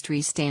facto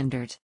industry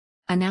standard.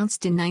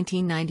 Announced in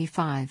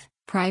 1995,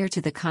 prior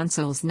to the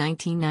console's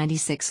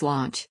 1996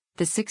 launch,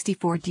 the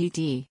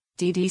 64DD,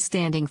 DD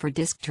standing for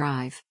disk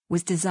drive,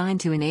 was designed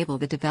to enable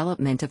the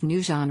development of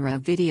new genre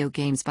of video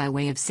games by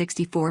way of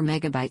 64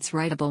 MB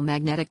writable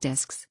magnetic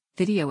disks,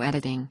 video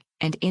editing,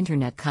 and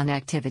internet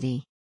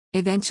connectivity.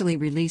 Eventually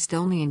released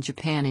only in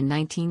Japan in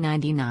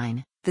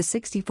 1999, the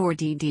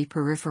 64DD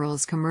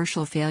peripheral's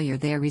commercial failure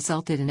there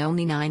resulted in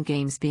only 9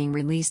 games being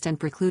released and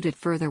precluded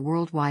further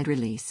worldwide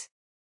release.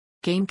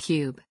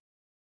 GameCube.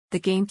 The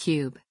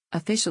GameCube,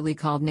 officially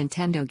called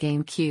Nintendo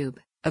GameCube,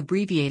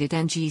 abbreviated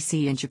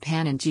NGC in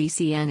Japan and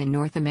GCN in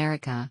North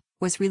America,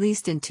 was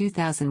released in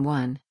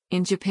 2001,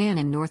 in Japan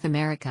and North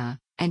America,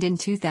 and in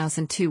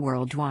 2002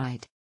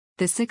 worldwide.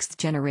 The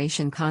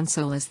 6th-generation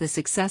console is the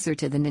successor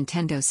to the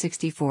Nintendo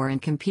 64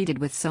 and competed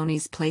with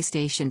Sony's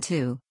PlayStation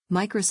 2,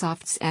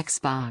 Microsoft's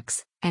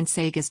Xbox, and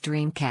Sega's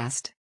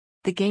Dreamcast.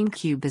 The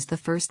GameCube is the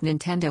first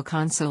Nintendo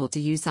console to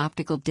use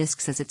optical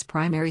discs as its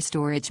primary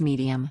storage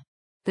medium.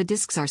 The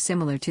discs are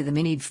similar to the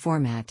mini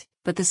format,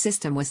 but the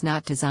system was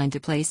not designed to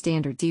play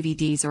standard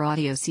DVDs or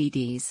audio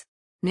CDs.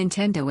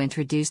 Nintendo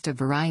introduced a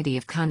variety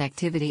of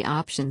connectivity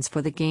options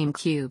for the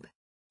GameCube.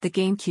 The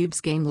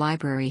GameCube's game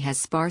library has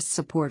sparse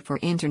support for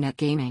internet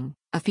gaming,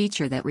 a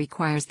feature that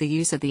requires the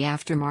use of the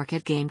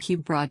aftermarket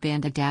GameCube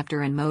broadband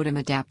adapter and modem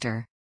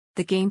adapter.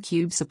 The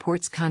GameCube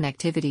supports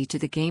connectivity to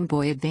the Game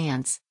Boy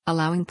Advance,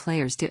 allowing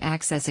players to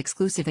access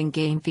exclusive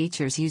in-game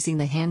features using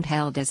the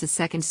handheld as a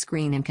second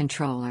screen and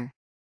controller.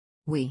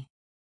 Wii.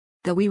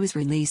 The Wii was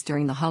released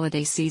during the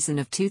holiday season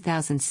of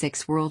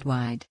 2006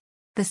 worldwide.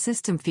 The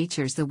system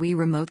features the Wii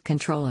Remote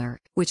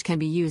Controller, which can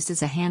be used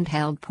as a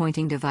handheld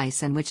pointing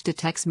device and which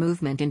detects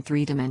movement in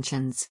 3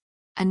 dimensions.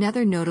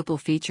 Another notable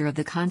feature of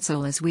the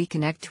console is Wii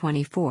Connect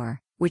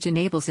 24, which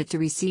enables it to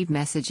receive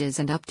messages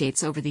and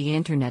updates over the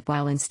internet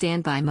while in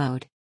standby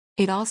mode.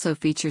 It also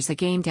features a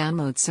game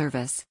download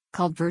service,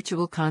 called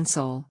Virtual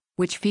Console,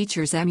 which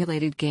features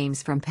emulated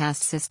games from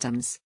past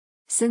systems.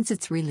 Since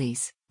its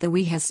release, the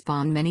Wii has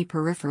spawned many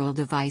peripheral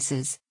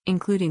devices,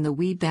 including the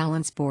Wii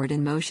Balance Board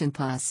and Motion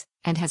Plus,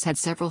 and has had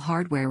several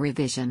hardware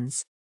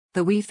revisions.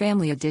 The Wii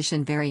Family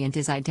Edition variant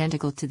is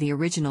identical to the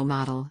original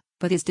model,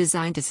 but is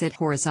designed to sit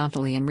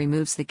horizontally and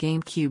removes the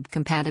GameCube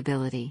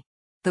compatibility.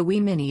 The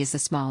Wii Mini is a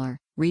smaller,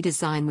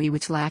 redesigned Wii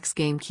which lacks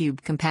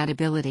GameCube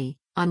compatibility,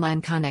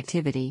 online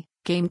connectivity,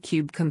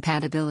 GameCube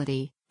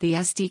compatibility, the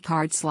SD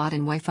card slot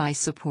and Wi-Fi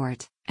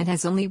support, and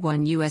has only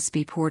one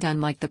USB port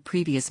unlike the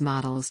previous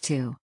models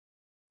too.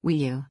 Wii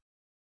U.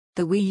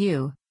 The Wii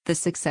U, the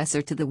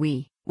successor to the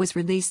Wii, was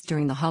released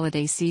during the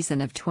holiday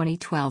season of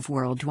 2012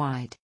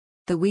 worldwide.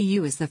 The Wii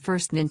U is the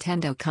first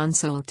Nintendo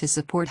console to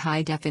support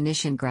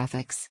high-definition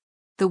graphics.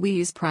 The Wii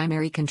U's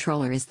primary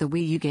controller is the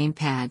Wii U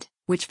Gamepad,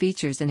 which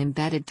features an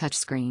embedded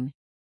touchscreen.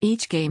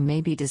 Each game may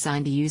be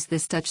designed to use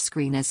this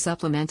touchscreen as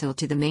supplemental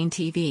to the main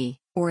TV,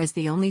 or as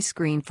the only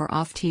screen for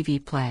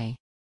off-TV play.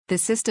 The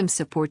system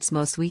supports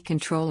most Wii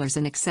controllers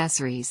and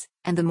accessories,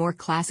 and the more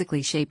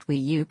classically shaped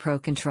Wii U Pro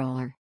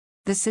controller.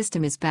 The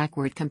system is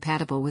backward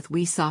compatible with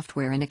Wii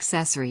software and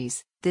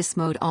accessories. This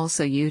mode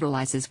also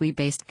utilizes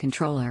Wii-based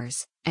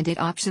controllers, and it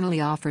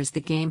optionally offers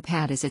the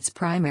gamepad as its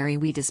primary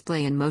Wii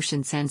display and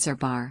motion sensor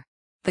bar.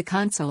 The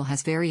console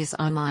has various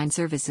online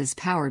services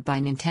powered by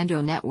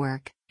Nintendo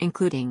Network,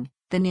 including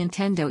the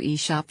Nintendo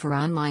eShop for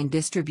online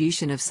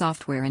distribution of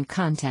software and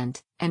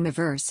content, and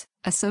Miiverse,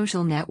 a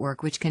social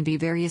network which can be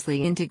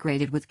variously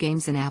integrated with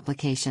games and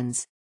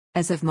applications.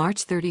 As of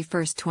March 31,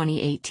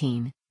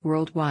 2018,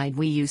 worldwide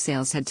Wii U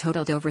sales had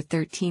totaled over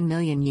 13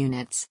 million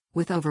units,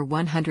 with over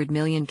 100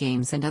 million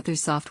games and other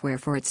software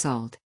for it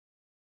sold.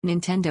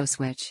 Nintendo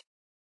Switch.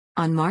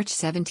 On March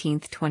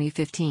 17,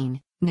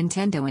 2015,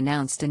 Nintendo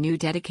announced a new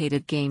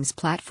dedicated games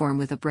platform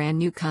with a brand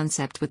new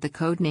concept with the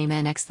codename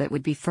NX that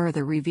would be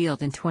further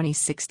revealed in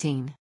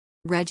 2016.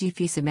 Reggie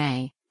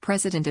Fils-Aimé,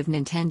 president of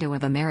Nintendo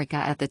of America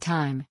at the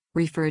time,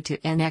 referred to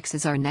NX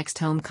as our next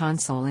home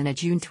console in a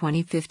June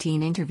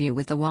 2015 interview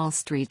with The Wall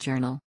Street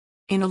Journal.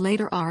 In a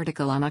later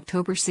article on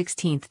October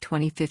 16,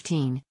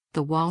 2015,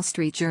 The Wall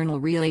Street Journal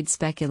relayed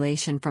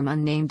speculation from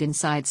unnamed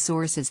inside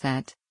sources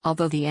that,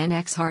 although the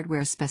NX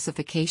hardware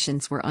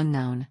specifications were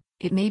unknown,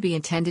 it may be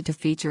intended to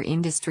feature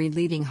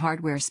industry-leading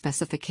hardware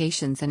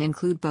specifications and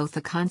include both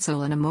a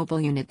console and a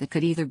mobile unit that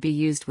could either be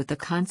used with the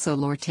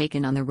console or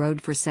taken on the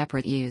road for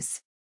separate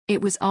use.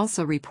 It was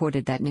also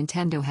reported that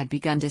Nintendo had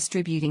begun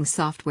distributing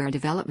software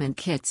development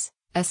kits,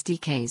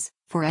 SDKs,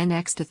 for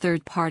NX to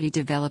third-party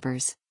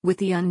developers, with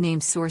the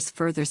unnamed source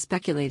further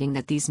speculating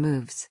that these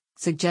moves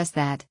suggest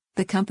that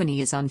the company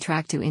is on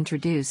track to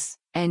introduce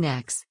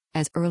NX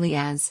as early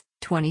as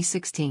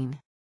 2016.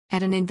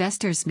 At an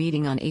investors'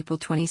 meeting on April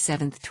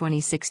 27,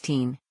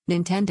 2016,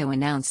 Nintendo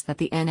announced that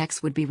the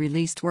NX would be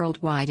released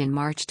worldwide in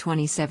March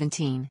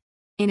 2017.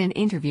 In an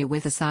interview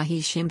with Asahi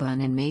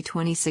Shimbun in May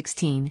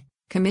 2016,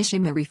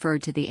 Kimishima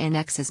referred to the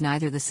NX as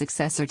neither the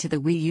successor to the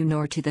Wii U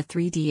nor to the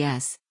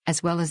 3DS,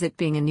 as well as it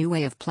being a new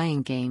way of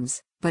playing games,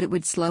 but it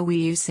would slow Wii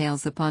U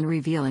sales upon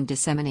reveal and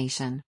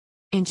dissemination.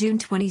 In June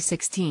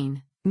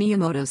 2016,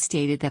 Miyamoto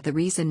stated that the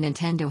reason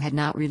Nintendo had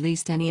not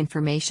released any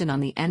information on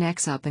the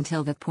NX up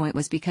until that point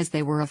was because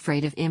they were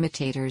afraid of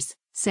imitators,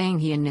 saying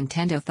he and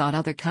Nintendo thought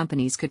other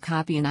companies could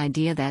copy an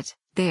idea that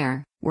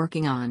they're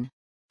working on.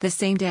 The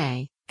same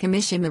day,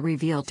 Kimishima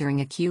revealed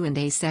during a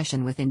Q&A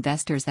session with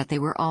investors that they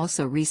were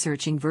also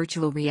researching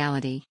virtual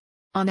reality.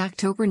 On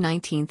October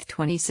 19,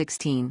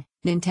 2016,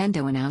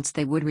 Nintendo announced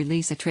they would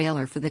release a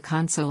trailer for the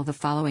console the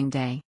following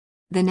day.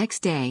 The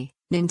next day,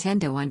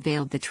 Nintendo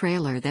unveiled the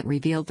trailer that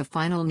revealed the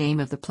final name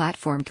of the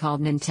platform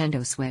called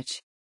Nintendo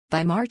Switch.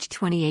 By March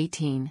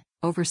 2018,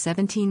 over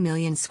 17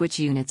 million Switch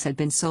units had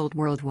been sold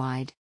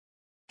worldwide.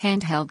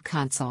 Handheld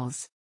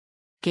consoles.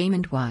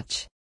 Game &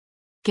 Watch.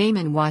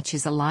 Game & Watch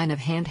is a line of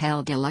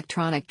handheld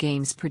electronic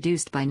games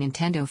produced by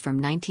Nintendo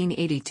from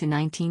 1980 to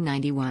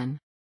 1991.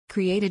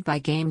 Created by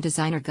game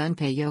designer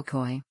Gunpei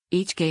Yokoi,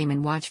 each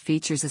Game & Watch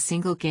features a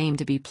single game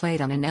to be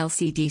played on an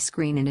LCD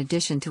screen in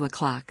addition to a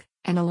clock,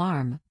 an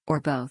alarm, or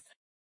both.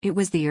 It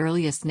was the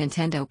earliest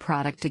Nintendo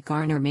product to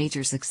garner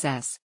major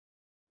success.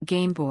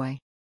 Game Boy.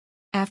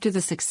 After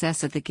the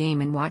success of the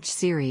Game & Watch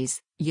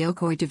series,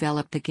 Yokoi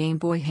developed the Game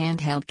Boy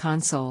handheld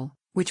console,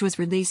 which was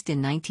released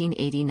in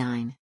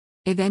 1989.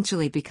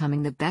 Eventually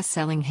becoming the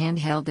best-selling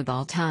handheld of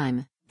all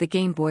time, the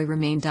Game Boy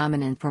remained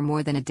dominant for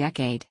more than a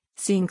decade,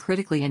 seeing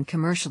critically and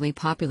commercially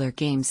popular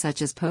games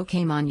such as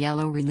Pokémon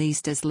Yellow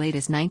released as late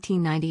as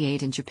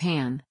 1998 in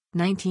Japan,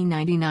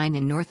 1999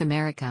 in North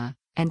America,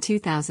 and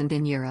 2000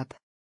 in Europe.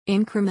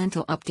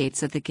 Incremental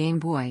updates of the Game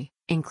Boy,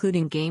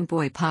 including Game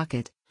Boy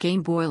Pocket,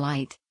 Game Boy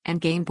Light,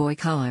 and Game Boy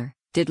Color,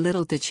 did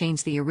little to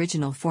change the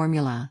original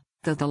formula,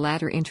 though the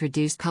latter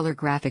introduced color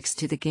graphics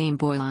to the Game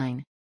Boy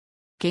line.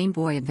 Game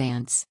Boy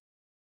Advance.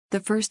 The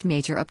first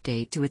major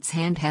update to its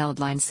handheld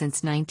line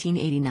since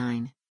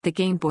 1989, the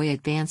Game Boy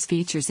Advance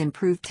features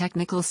improved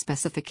technical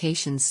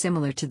specifications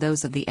similar to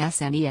those of the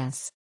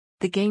SNES.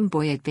 The Game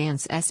Boy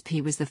Advance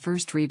SP was the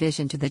first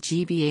revision to the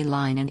GBA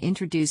line and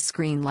introduced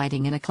screen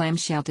lighting in a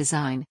clamshell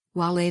design,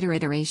 while later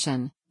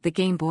iteration, the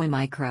Game Boy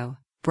Micro,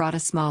 brought a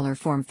smaller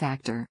form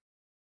factor.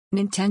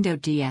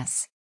 Nintendo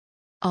DS.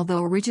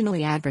 Although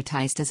originally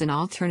advertised as an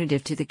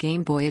alternative to the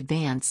Game Boy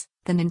Advance,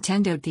 the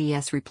Nintendo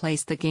DS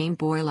replaced the Game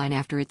Boy line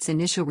after its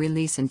initial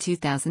release in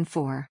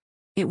 2004.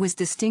 It was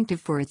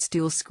distinctive for its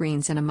dual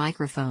screens and a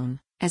microphone,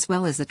 as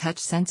well as a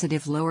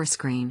touch-sensitive lower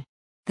screen.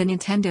 The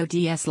Nintendo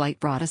DS Lite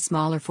brought a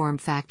smaller form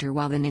factor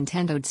while the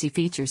Nintendo DS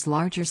features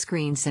larger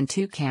screens and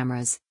two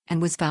cameras,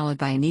 and was followed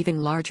by an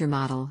even larger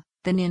model,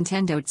 the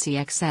Nintendo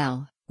DS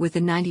XL, with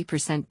a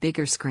 90%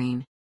 bigger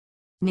screen.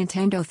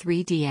 Nintendo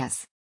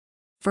 3DS.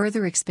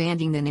 Further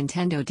expanding the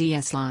Nintendo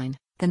DS line,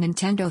 the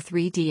Nintendo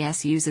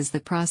 3DS uses the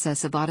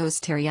process of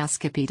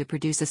autostereoscopy to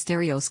produce a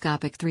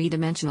stereoscopic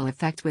three-dimensional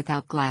effect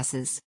without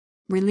glasses.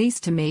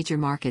 Released to major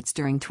markets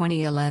during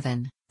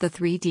 2011, the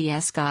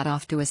 3DS got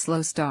off to a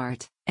slow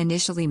start,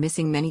 initially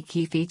missing many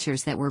key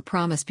features that were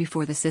promised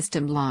before the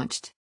system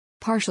launched.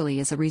 Partially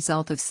as a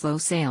result of slow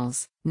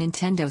sales,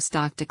 Nintendo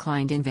stock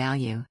declined in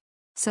value.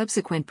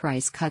 Subsequent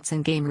price cuts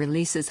and game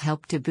releases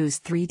helped to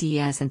boost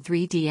 3DS and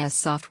 3DS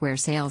software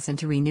sales and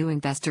to renew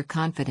investor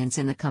confidence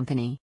in the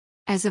company.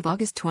 As of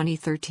August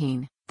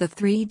 2013, the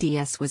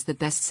 3DS was the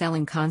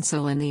best-selling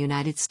console in the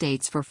United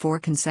States for 4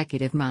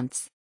 consecutive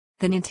months.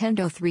 The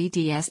Nintendo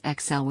 3DS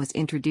XL was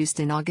introduced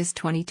in August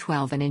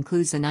 2012 and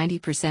includes a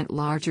 90%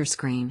 larger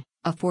screen,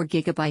 a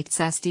 4GB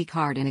SD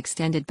card and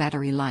extended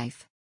battery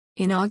life.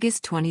 In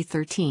August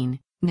 2013,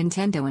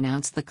 Nintendo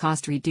announced the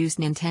cost-reduced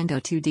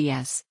Nintendo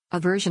 2DS, a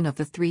version of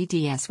the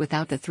 3DS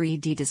without the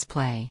 3D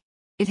display.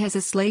 It has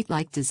a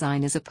slate-like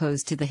design as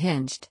opposed to the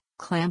hinged,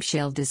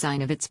 clamshell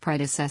design of its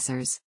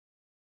predecessors.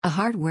 A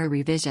hardware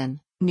revision,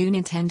 new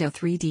Nintendo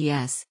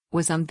 3DS,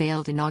 was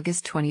unveiled in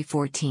August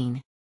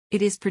 2014.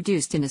 It is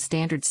produced in a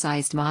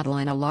standard-sized model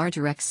and a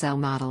larger XL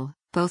model.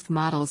 Both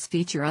models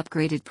feature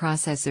upgraded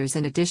processors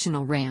and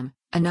additional RAM,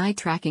 an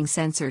eye-tracking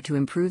sensor to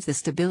improve the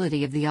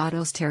stability of the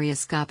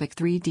autostereoscopic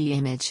 3D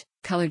image,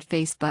 colored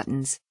face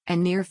buttons,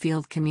 and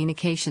near-field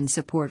communication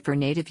support for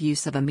native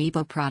use of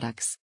Amiibo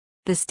products.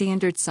 The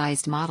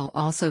standard-sized model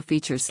also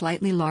features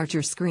slightly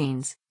larger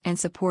screens, and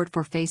support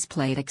for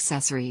faceplate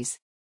accessories.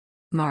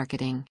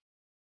 Marketing.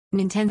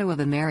 Nintendo of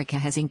America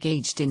has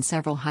engaged in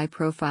several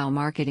high-profile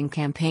marketing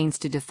campaigns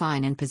to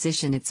define and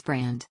position its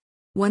brand.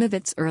 One of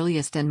its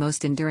earliest and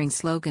most enduring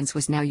slogans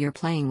was "Now You're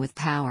Playing with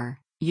Power,"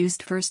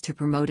 used first to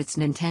promote its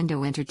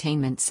Nintendo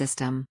Entertainment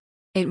System.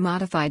 It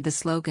modified the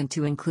slogan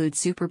to include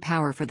Super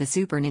Power for the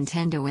Super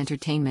Nintendo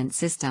Entertainment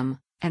System,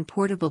 and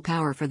Portable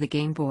Power for the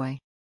Game Boy.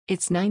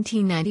 Its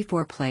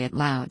 1994 Play It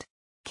Loud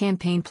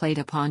campaign played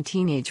upon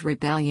teenage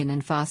rebellion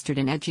and fostered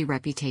an edgy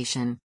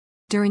reputation.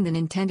 During the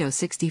Nintendo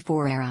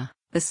 64 era,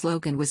 The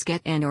slogan was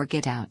 "Get In or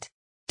Get Out."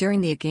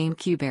 During the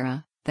GameCube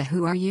era, the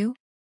 "Who Are You?"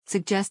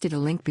 suggested a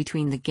link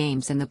between the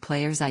games and the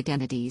players'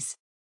 identities.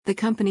 The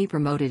company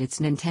promoted its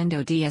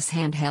Nintendo DS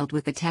handheld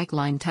with the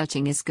tagline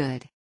 "Touching is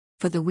Good."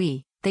 For the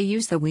Wii, they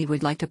used the "We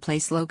Would Like to Play"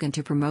 slogan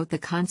to promote the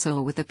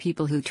console with the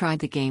people who tried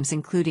the games,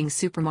 including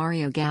Super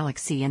Mario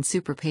Galaxy and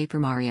Super Paper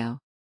Mario.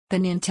 The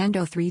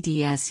Nintendo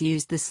 3DS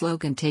used the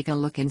slogan "Take a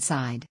Look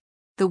Inside."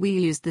 The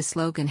Wii used the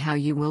slogan "How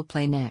You Will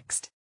Play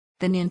Next."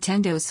 The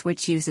Nintendo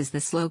Switch uses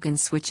the slogan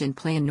 "Switch and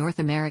Play in North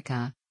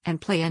America, and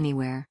play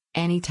anywhere,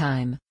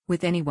 anytime,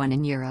 with anyone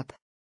in Europe."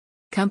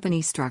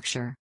 Company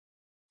structure.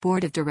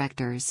 Board of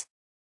Directors.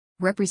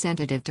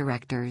 Representative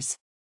Directors.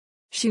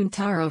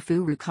 Shuntaro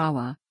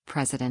Furukawa,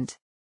 President.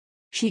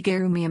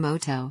 Shigeru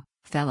Miyamoto,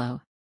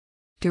 Fellow.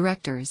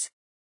 Directors.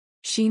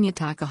 Shinya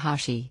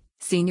Takahashi,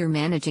 Senior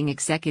Managing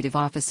Executive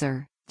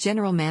Officer,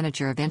 General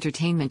Manager of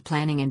Entertainment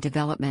Planning and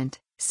Development,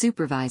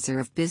 Supervisor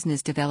of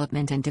Business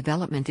Development and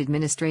Development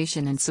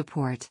Administration and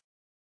Support.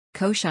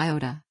 Koshi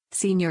Oda,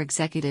 Senior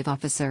Executive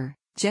Officer,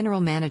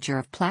 General Manager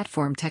of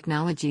Platform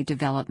Technology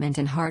Development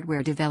and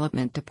Hardware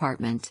Development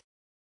Department.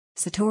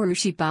 Satoru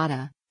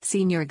Shibata,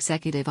 Senior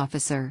Executive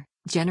Officer,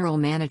 General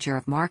Manager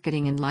of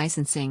Marketing and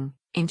Licensing,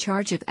 in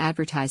charge of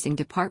Advertising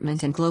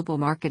Department and Global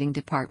Marketing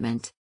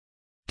Department.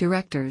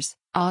 Directors,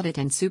 Audit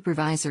and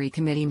Supervisory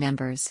Committee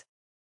members.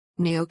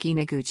 Naoki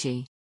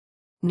Noguchi.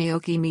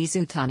 Naoki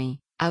Mizutani,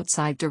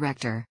 Outside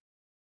Director.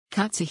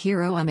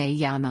 Katsuhiro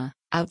Ameyama,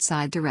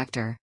 Outside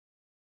Director.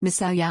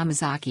 Misao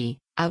Yamazaki,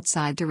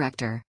 Outside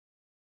Director.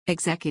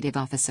 Executive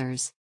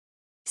Officers.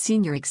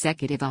 Senior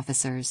Executive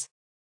Officers.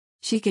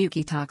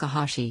 Shigeyuki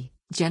Takahashi,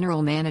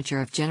 General Manager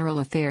of General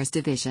Affairs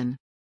Division.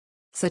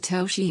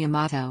 Satoshi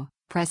Yamato,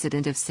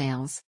 President of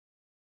Sales.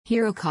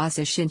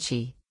 Hirokazu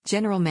Shinchi,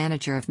 General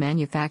Manager of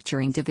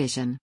Manufacturing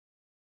Division.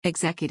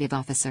 Executive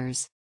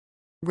Officers.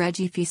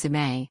 Reggie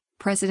Fils-Aimé,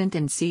 President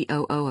and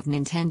COO of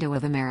Nintendo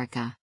of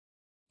America.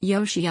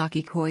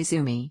 Yoshiaki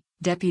Koizumi,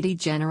 Deputy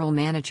General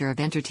Manager of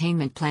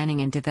Entertainment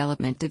Planning and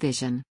Development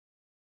Division.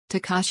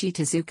 Takashi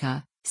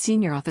Tezuka,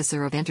 Senior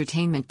Officer of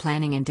Entertainment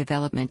Planning and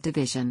Development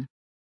Division.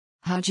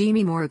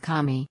 Hajime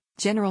Murakami,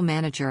 General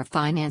Manager of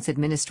Finance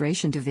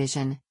Administration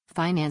Division,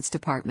 Finance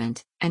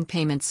Department, and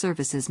Payment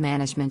Services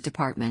Management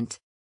Department.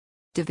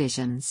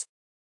 Divisions.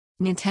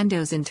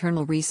 Nintendo's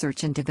internal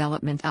research and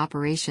development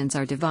operations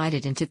are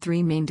divided into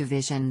three main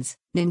divisions: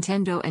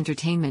 Nintendo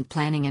Entertainment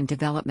Planning and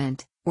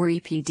Development, or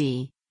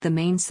EPD, the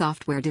main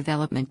software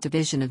development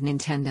division of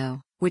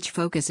Nintendo, which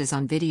focuses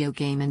on video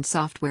game and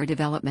software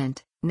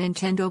development;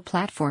 Nintendo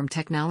Platform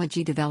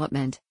Technology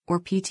Development,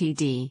 or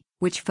PTD,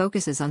 which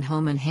focuses on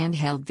home and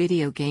handheld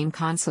video game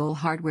console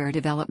hardware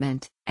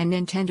development; and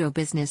Nintendo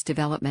Business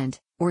Development,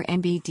 or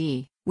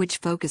NBD, which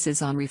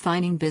focuses on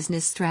refining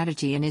business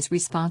strategy and is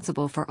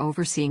responsible for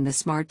overseeing the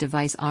smart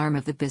device arm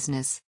of the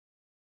business.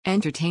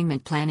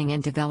 Entertainment Planning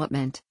and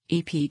Development,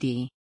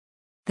 EPD.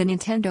 The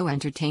Nintendo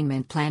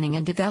Entertainment Planning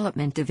and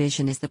Development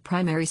Division is the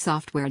primary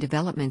software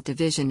development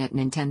division at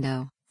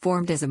Nintendo,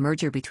 formed as a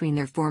merger between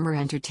their former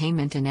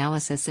Entertainment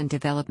Analysis and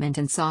Development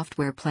and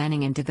Software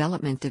Planning and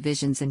Development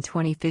divisions in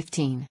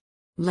 2015.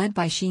 Led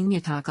by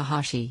Shinya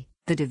Takahashi,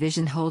 the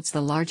division holds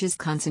the largest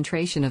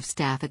concentration of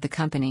staff at the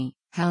company,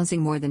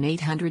 housing more than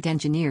 800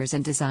 engineers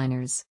and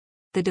designers.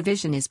 The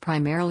division is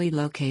primarily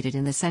located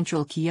in the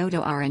central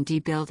Kyoto R&D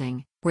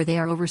building, where they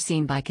are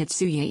overseen by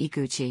Katsuya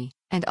Iguchi,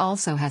 and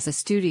also has a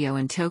studio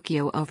in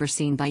Tokyo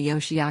overseen by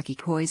Yoshiaki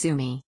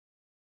Koizumi.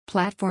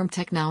 Platform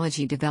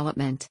Technology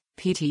Development,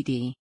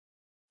 PTD.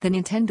 The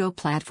Nintendo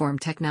Platform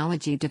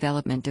Technology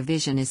Development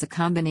Division is a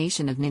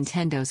combination of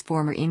Nintendo's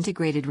former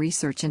Integrated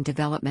Research and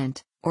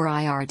Development, or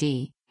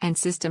IRD, and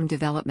System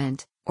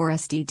Development, or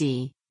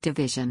SDD,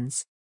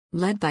 divisions.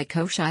 Led by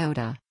Koshi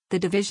Oda, the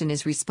division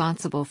is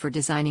responsible for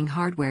designing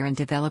hardware and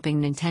developing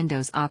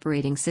Nintendo's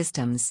operating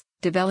systems,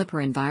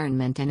 developer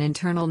environment and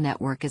internal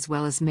network, as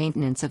well as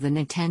maintenance of the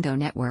Nintendo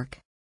network.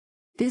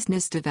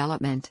 Business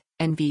Development,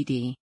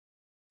 NBD.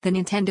 The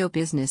Nintendo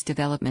Business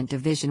Development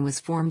Division was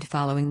formed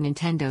following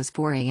Nintendo's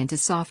foray into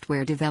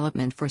software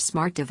development for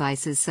smart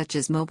devices such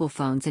as mobile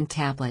phones and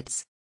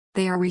tablets.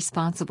 They are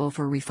responsible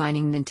for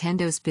refining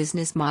Nintendo's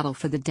business model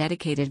for the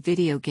dedicated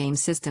video game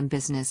system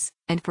business,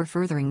 and for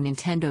furthering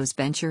Nintendo's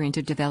venture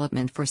into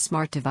development for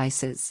smart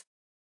devices.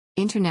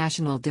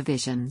 International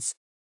Divisions.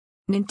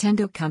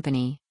 Nintendo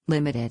Company,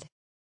 Limited.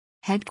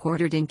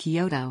 Headquartered in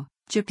Kyoto,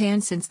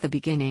 Japan since the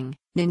beginning,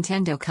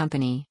 Nintendo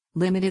Company,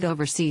 Limited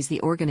oversees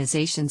the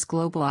organization's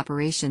global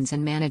operations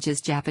and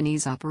manages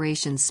Japanese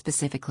operations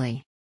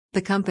specifically.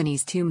 The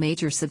company's two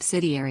major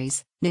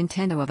subsidiaries,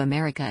 Nintendo of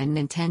America and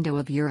Nintendo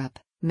of Europe,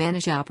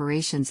 manage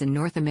operations in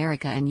North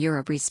America and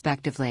Europe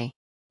respectively.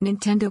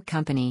 Nintendo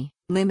Company,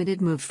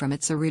 Limited moved from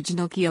its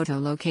original Kyoto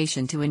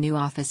location to a new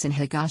office in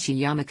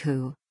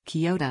Higashi-Yamaku,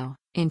 Kyoto,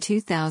 in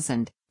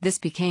 2000. This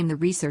became the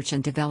Research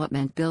and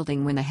Development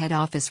Building when the head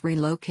office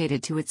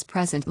relocated to its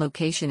present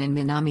location in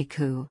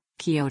Minami-ku,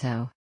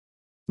 Kyoto.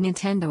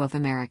 Nintendo of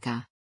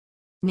America.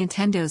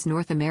 Nintendo's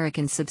North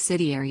American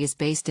subsidiary is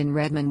based in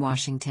Redmond,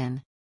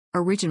 Washington.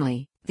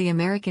 Originally, The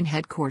American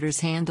headquarters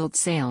handled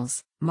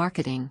sales,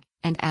 marketing,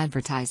 and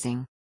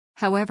advertising.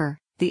 However,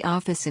 the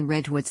office in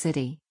Redwood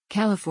City,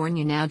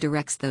 California now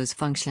directs those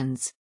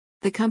functions.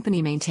 The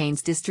company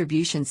maintains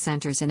distribution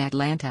centers in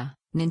Atlanta,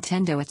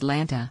 Nintendo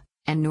Atlanta,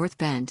 and North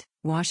Bend,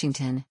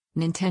 Washington,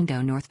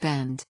 Nintendo North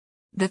Bend.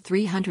 The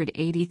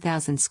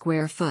 380,000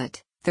 square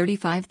foot,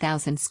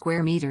 35,000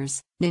 square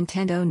meters,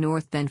 Nintendo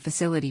North Bend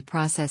facility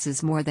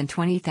processes more than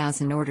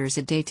 20,000 orders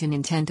a day to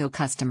Nintendo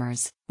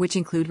customers, which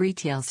include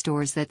retail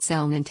stores that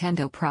sell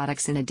Nintendo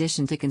products in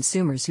addition to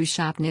consumers who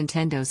shop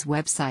Nintendo's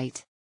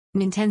website.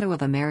 Nintendo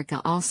of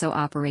America also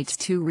operates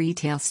 2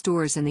 retail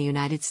stores in the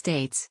United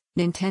States,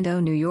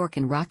 Nintendo New York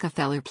and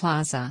Rockefeller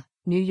Plaza,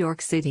 New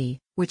York City,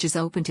 which is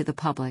open to the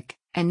public,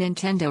 and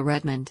Nintendo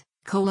Redmond,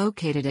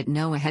 co-located at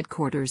NOAA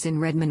headquarters in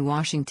Redmond,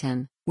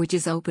 Washington, which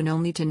is open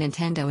only to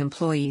Nintendo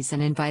employees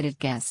and invited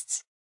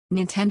guests.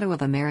 Nintendo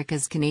of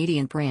America's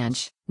Canadian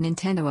branch,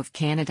 Nintendo of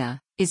Canada,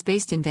 is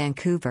based in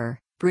Vancouver,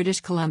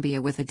 British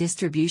Columbia with a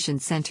distribution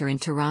center in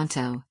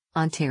Toronto,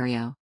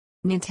 Ontario.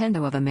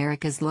 Nintendo of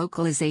America's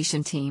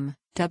localization team,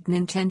 dubbed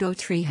Nintendo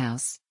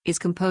Treehouse, is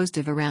composed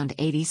of around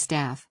 80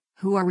 staff,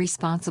 who are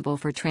responsible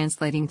for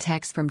translating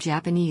text from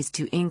Japanese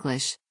to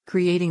English,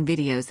 creating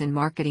videos and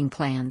marketing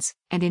plans,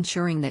 and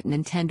ensuring that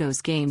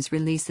Nintendo's games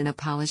release in a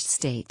polished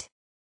state.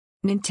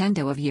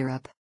 Nintendo of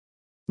Europe.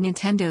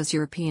 Nintendo's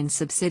European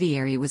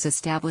subsidiary was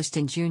established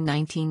in June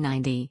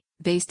 1990,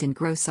 based in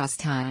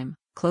Grossostheim,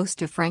 close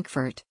to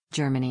Frankfurt,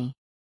 Germany.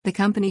 The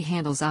company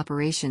handles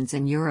operations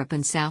in Europe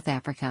and South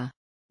Africa.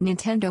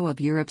 Nintendo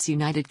of Europe's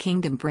United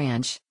Kingdom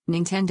branch,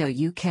 Nintendo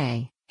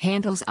UK,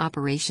 handles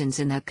operations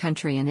in that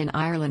country and in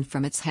Ireland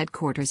from its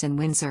headquarters in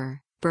Windsor,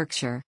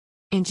 Berkshire.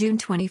 In June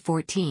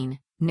 2014,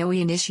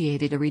 NOAA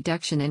initiated a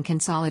reduction and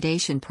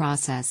consolidation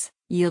process,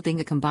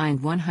 yielding a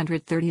combined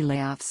 130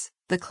 layoffs,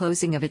 the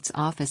closing of its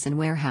office and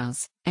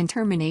warehouse, and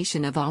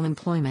termination of all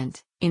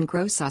employment in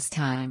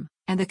Grossostheim,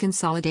 and the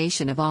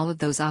consolidation of all of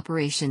those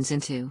operations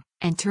into,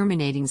 and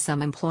terminating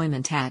some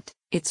employment at,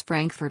 its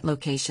Frankfurt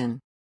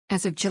location.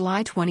 As of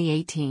July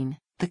 2018,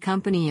 the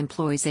company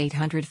employs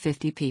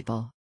 850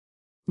 people.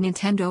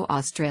 Nintendo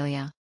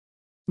Australia.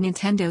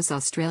 Nintendo's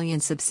Australian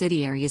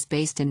subsidiary is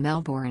based in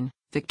Melbourne,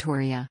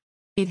 Victoria.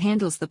 It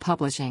handles the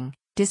publishing,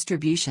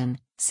 distribution,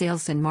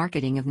 sales and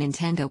marketing of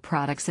Nintendo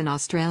products in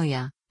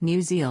Australia,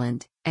 New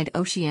Zealand, and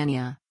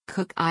Oceania,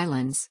 Cook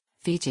Islands,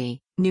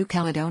 Fiji, New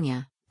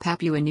Caledonia,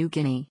 Papua New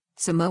Guinea,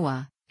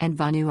 Samoa, and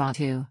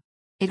Vanuatu.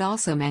 It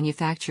also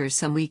manufactures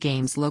some Wii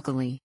games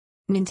locally.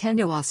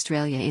 Nintendo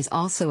Australia is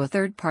also a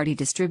third-party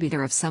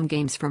distributor of some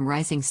games from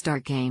Rising Star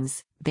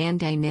Games,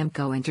 Bandai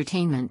Namco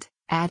Entertainment,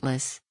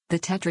 Atlus, The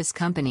Tetris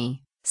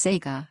Company,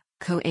 Sega,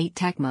 Koei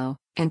Tecmo,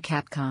 and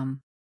Capcom.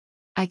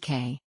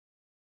 IK.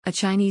 A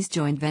Chinese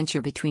joint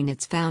venture between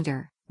its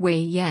founder, Wei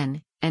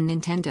Yan, and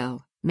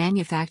Nintendo,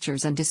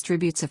 manufactures and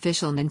distributes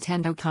official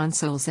Nintendo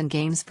consoles and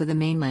games for the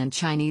mainland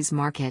Chinese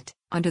market,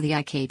 under the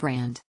IK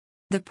brand.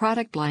 The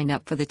product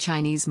lineup for the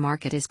Chinese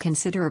market is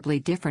considerably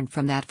different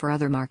from that for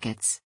other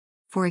markets.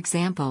 For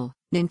example,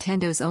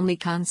 Nintendo's only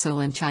console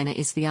in China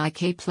is the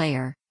IK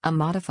Player, a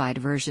modified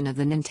version of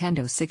the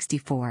Nintendo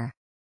 64.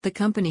 The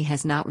company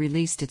has not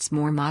released its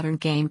more modern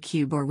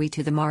GameCube or Wii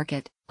to the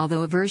market,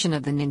 although a version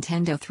of the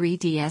Nintendo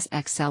 3DS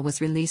XL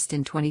was released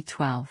in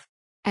 2012.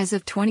 As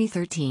of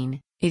 2013,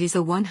 it is a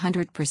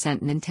 100%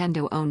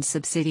 Nintendo-owned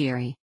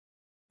subsidiary.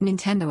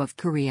 Nintendo of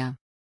Korea.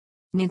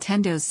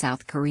 Nintendo's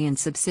South Korean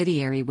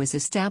subsidiary was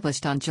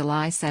established on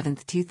July 7,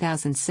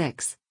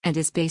 2006, and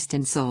is based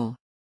in Seoul.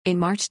 In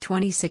March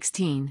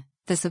 2016,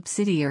 the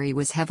subsidiary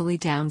was heavily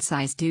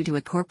downsized due to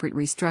a corporate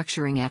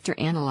restructuring after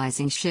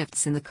analyzing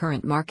shifts in the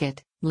current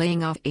market,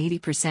 laying off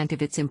 80%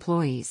 of its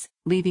employees,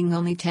 leaving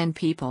only 10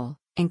 people,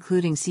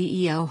 including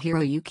CEO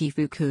Hiroyuki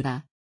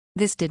Fukuda.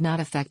 This did not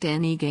affect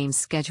any games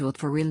scheduled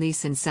for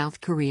release in South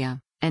Korea,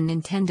 and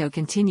Nintendo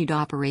continued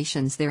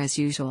operations there as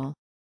usual.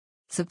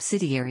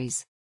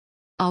 Subsidiaries.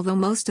 Although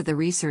most of the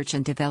research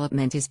and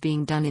development is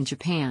being done in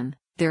Japan,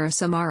 there are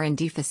some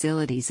R&D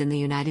facilities in the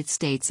United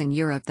States and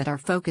Europe that are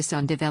focused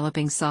on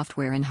developing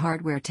software and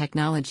hardware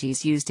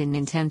technologies used in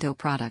Nintendo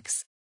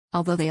products.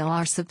 Although they all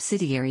are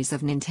subsidiaries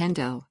of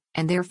Nintendo,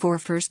 and therefore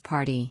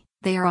first-party,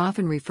 they are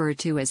often referred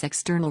to as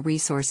external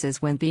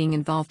resources when being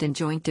involved in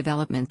joint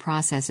development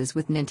processes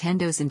with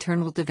Nintendo's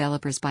internal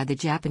developers by the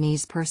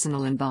Japanese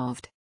personnel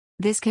involved.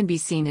 This can be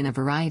seen in a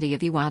variety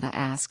of Iwata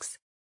Asks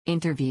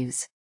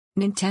interviews.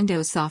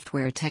 Nintendo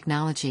Software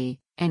Technology,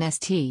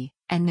 NST,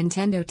 and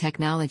Nintendo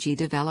Technology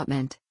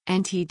Development,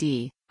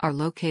 NTD, are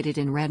located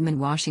in Redmond,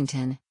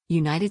 Washington,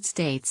 United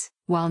States,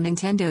 while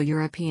Nintendo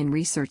European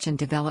Research and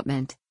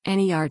Development,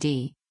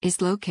 NERD,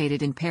 is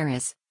located in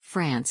Paris,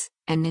 France,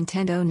 and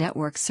Nintendo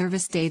Network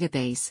Service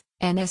Database,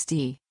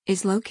 NSD,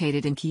 is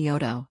located in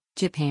Kyoto,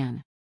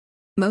 Japan.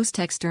 Most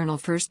external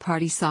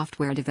first-party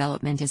software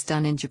development is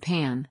done in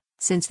Japan,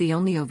 since the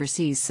only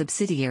overseas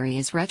subsidiary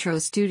is Retro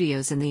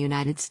Studios in the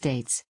United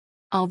States.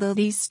 Although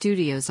these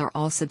studios are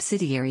all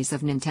subsidiaries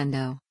of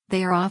Nintendo,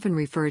 They are often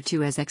referred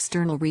to as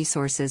external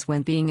resources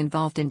when being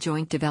involved in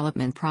joint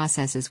development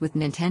processes with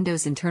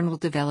Nintendo's internal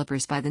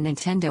developers by the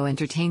Nintendo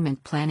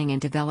Entertainment Planning and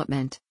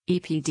Development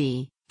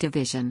 (EPD)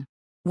 division.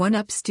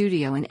 One-Up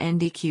Studio and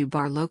ND Cube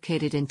are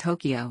located in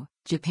Tokyo,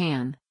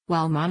 Japan,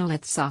 while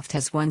Monolith Soft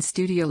has one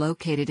studio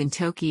located in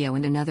Tokyo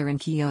and another in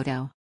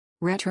Kyoto.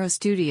 Retro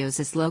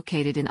Studios is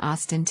located in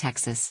Austin,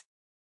 Texas.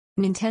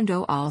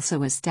 Nintendo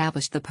also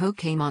established the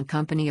Pokémon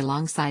Company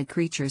alongside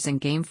Creatures and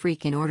Game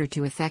Freak in order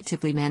to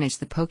effectively manage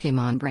the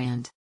Pokémon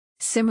brand.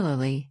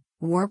 Similarly,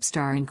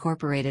 WarpStar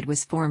Incorporated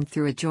was formed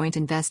through a joint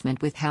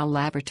investment with HAL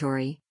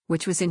Laboratory,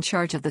 which was in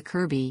charge of the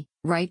Kirby,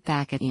 Right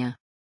Back at Ya!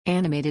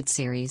 Animated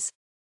series.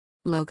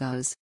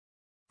 Logos.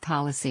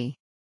 Policy.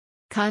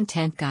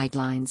 Content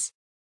guidelines.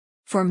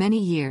 For many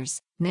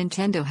years,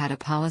 Nintendo had a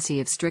policy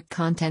of strict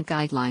content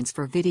guidelines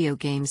for video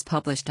games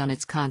published on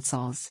its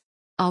consoles.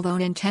 Although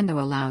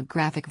Nintendo allowed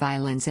graphic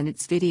violence in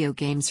its video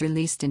games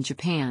released in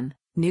Japan,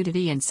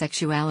 nudity and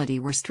sexuality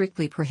were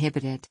strictly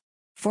prohibited.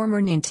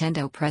 Former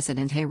Nintendo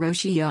president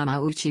Hiroshi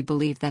Yamauchi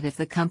believed that if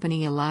the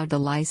company allowed the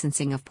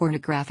licensing of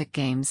pornographic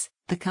games,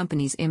 the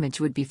company's image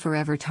would be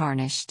forever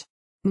tarnished.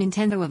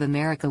 Nintendo of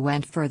America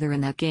went further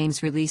in that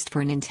games released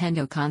for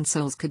Nintendo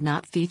consoles could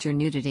not feature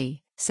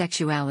nudity,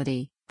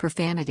 sexuality,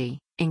 profanity,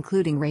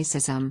 including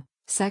racism,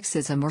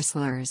 sexism or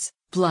slurs,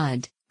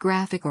 blood,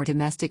 graphic or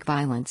domestic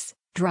violence,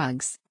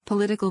 drugs,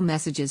 political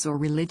messages or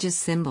religious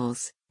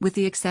symbols, with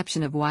the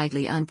exception of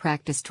widely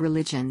unpracticed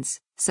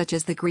religions, such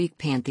as the Greek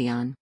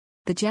pantheon.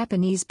 The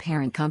Japanese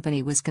parent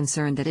company was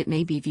concerned that it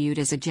may be viewed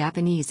as a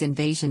Japanese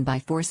invasion by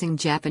forcing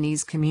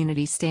Japanese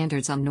community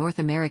standards on North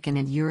American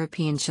and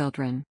European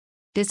children.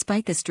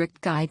 Despite the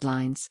strict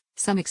guidelines,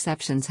 some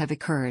exceptions have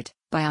occurred.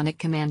 Bionic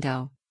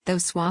Commando, though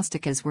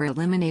swastikas were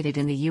eliminated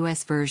in the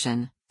US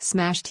version,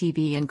 Smash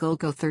TV and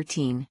Golgo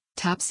 13,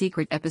 Top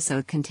Secret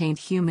episode contained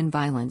human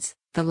violence,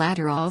 the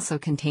latter also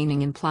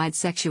containing implied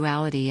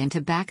sexuality and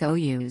tobacco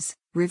use.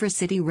 River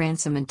City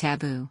Ransom and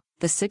Taboo,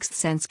 The Sixth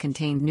Sense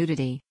contained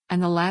nudity,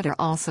 and the latter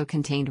also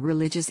contained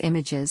religious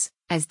images,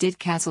 as did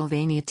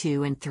Castlevania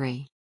 2 and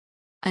 3.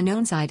 A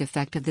known side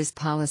effect of this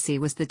policy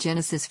was the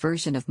Genesis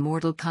version of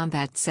Mortal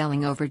Kombat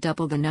selling over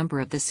double the number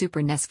of the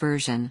Super NES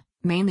version,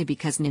 mainly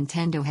because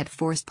Nintendo had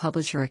forced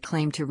publisher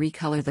Acclaim to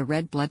recolor the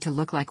red blood to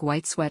look like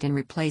white sweat and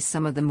replace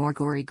some of the more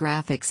gory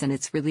graphics in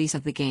its release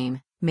of the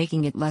game,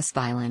 making it less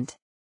violent.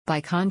 By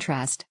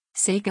contrast,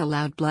 Sega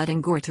allowed blood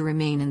and gore to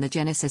remain in the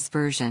Genesis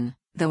version,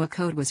 though a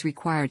code was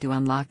required to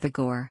unlock the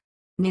gore.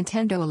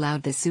 Nintendo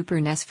allowed the Super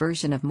NES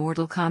version of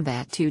Mortal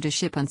Kombat 2 to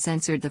ship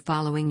uncensored the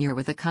following year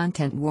with a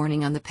content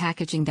warning on the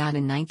packaging.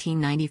 In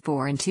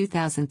 1994 and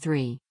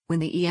 2003, when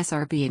the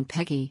ESRB and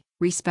PEGI,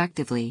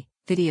 respectively,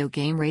 video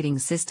game rating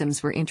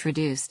systems were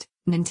introduced,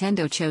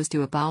 Nintendo chose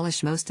to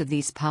abolish most of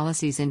these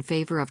policies in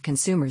favor of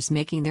consumers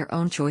making their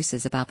own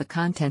choices about the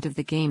content of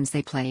the games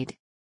they played.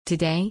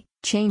 Today,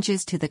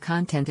 changes to the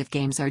content of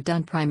games are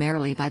done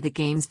primarily by the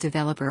game's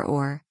developer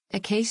or,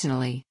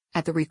 occasionally,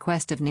 at the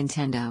request of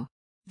Nintendo.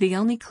 The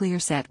only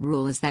clear-set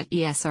rule is that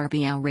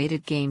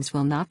ESRB-rated games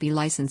will not be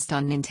licensed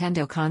on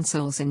Nintendo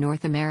consoles in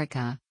North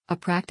America, a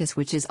practice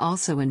which is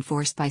also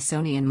enforced by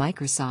Sony and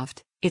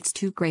Microsoft, its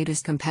two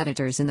greatest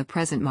competitors in the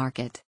present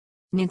market.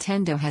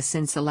 Nintendo has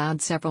since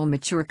allowed several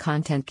mature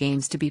content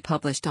games to be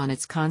published on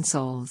its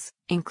consoles,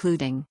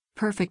 including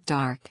Perfect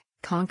Dark,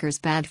 Conker's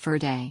Bad Fur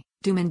Day,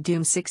 Doom and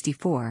Doom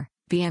 64,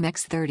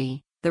 BMX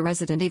 30, the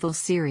Resident Evil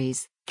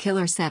series,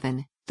 Killer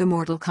 7, the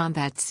Mortal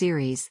Kombat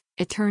series,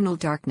 Eternal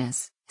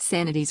Darkness,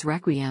 Sanity's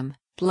Requiem,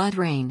 Blood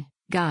Rain,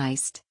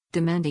 Geist,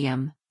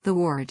 Demendium, The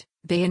Ward,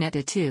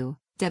 Bayonetta 2,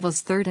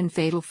 Devil's Third and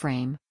Fatal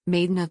Frame,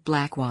 Maiden of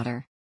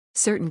Blackwater.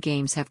 Certain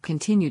games have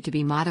continued to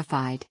be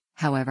modified,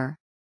 however.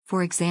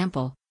 For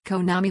example,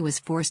 Konami was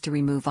forced to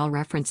remove all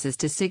references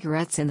to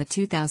cigarettes in the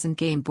 2000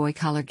 Game Boy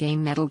Color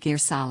game Metal Gear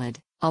Solid,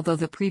 although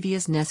the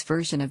previous NES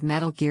version of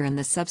Metal Gear and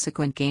the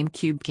subsequent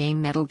GameCube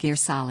game Metal Gear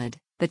Solid,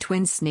 the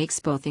Twin Snakes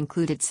both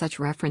included such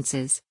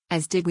references,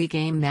 as did Wii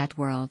game Mad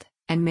World,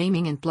 and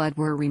Maiming and Blood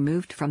were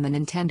removed from the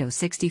Nintendo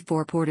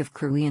 64 port of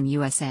Korean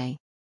USA.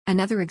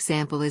 Another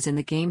example is in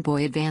the Game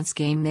Boy Advance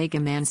game Mega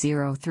Man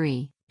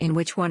 03, in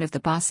which one of the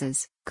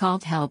bosses,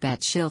 called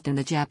Hellbat Schilt in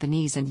the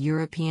Japanese and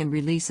European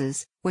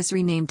releases, was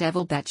renamed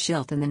Devil Bat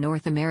Schilt in the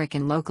North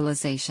American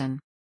localization.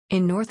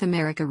 In North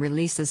America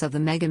releases of the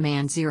Mega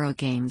Man Zero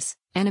games,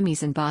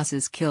 enemies and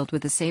bosses killed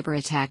with a saber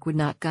attack would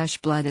not gush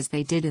blood as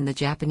they did in the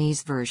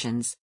Japanese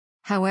versions.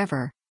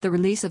 However, the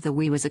release of the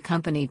Wii was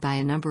accompanied by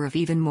a number of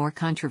even more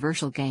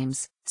controversial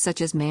games,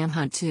 such as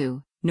Manhunt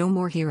 2, No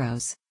More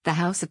Heroes, The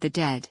House of the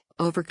Dead,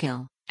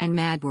 Overkill, and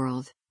Mad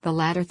World, the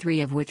latter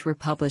three of which were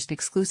published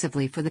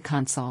exclusively for the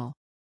console.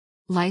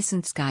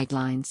 License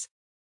guidelines.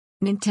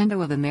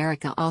 Nintendo of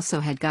America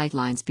also had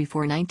guidelines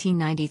before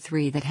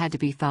 1993 that had to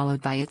be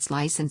followed by its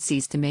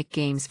licensees to make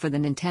games for the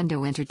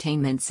Nintendo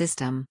Entertainment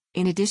System,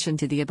 in addition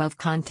to the above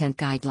content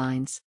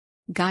guidelines.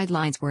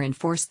 Guidelines were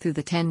enforced through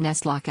the 10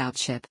 NES lockout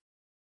chip.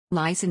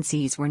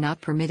 Licensees were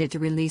not permitted to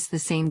release the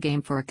same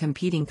game for a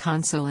competing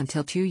console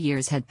until 2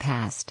 years had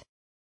passed.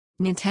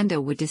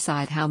 Nintendo would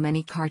decide how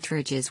many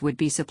cartridges would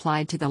be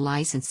supplied to the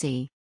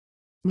licensee.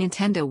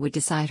 Nintendo would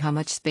decide how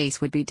much space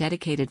would be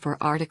dedicated for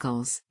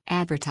articles,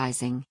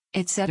 advertising,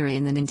 etc.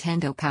 in the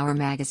Nintendo Power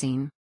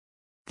magazine.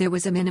 There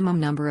was a minimum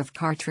number of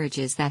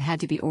cartridges that had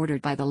to be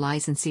ordered by the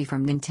licensee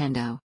from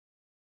Nintendo.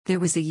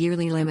 There was a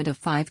yearly limit of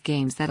 5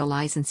 games that a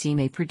licensee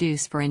may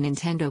produce for a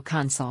Nintendo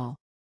console.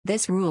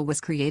 This rule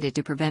was created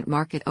to prevent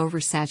market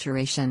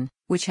oversaturation,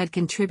 which had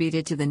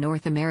contributed to the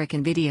North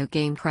American video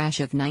game crash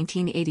of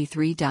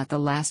 1983. The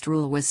last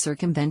rule was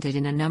circumvented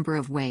in a number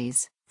of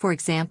ways. For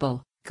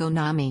example,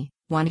 Konami,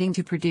 wanting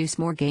to produce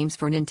more games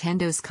for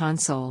Nintendo's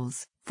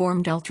consoles,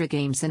 formed Ultra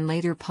Games and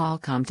later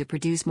Palcom to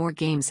produce more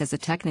games as a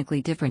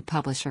technically different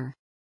publisher.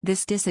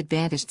 This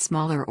disadvantaged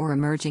smaller or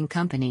emerging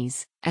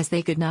companies, as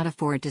they could not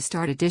afford to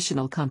start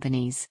additional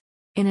companies.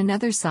 In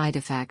another side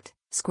effect,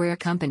 Square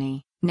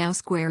Company, now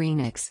Square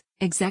Enix,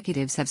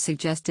 executives have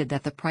suggested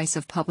that the price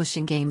of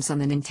publishing games on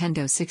the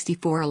Nintendo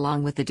 64,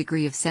 along with the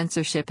degree of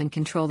censorship and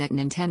control that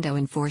Nintendo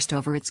enforced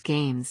over its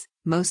games,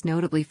 most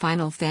notably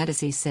Final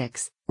Fantasy VI,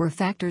 were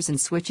factors in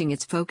switching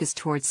its focus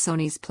towards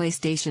Sony's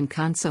PlayStation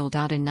console.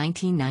 In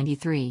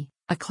 1993,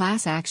 a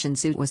class action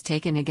suit was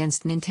taken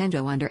against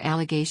Nintendo under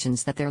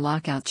allegations that their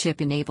lockout chip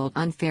enabled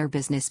unfair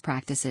business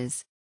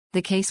practices.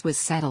 The case was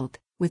settled,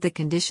 with the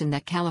condition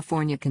that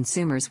California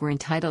consumers were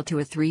entitled to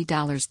a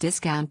 $3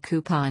 discount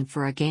coupon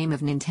for a game of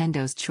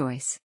Nintendo's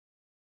choice.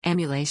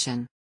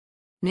 Emulation.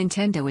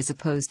 Nintendo is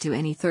opposed to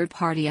any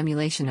third-party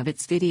emulation of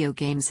its video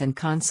games and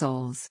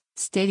consoles,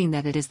 stating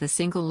that it is the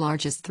single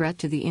largest threat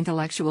to the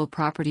intellectual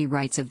property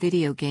rights of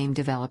video game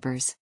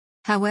developers.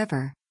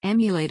 However,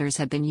 emulators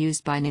have been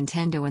used by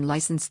Nintendo and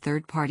licensed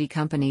third-party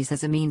companies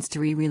as a means to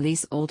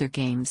re-release older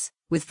games,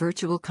 with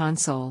Virtual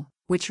Console,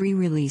 which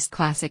re-released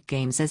classic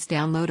games as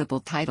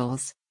downloadable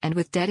titles, and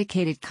with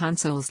dedicated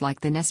consoles like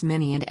the NES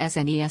Mini and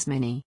SNES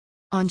Mini.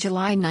 On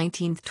July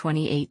 19,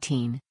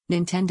 2018,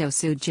 Nintendo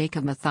sued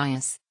Jacob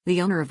Mathias, the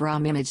owner of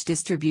ROM image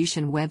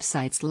distribution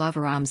websites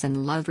LoveROMs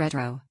and Love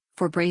Retro,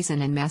 for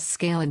brazen and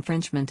mass-scale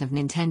infringement of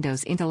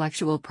Nintendo's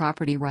intellectual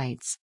property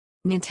rights.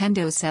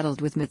 Nintendo settled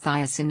with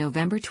Mathias in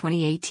November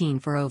 2018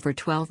 for over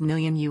 $12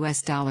 million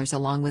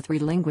along with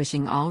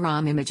relinquishing all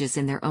ROM images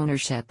in their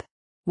ownership.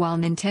 While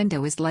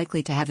Nintendo is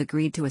likely to have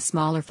agreed to a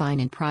smaller fine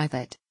in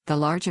private, the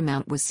large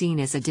amount was seen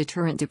as a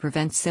deterrent to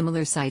prevent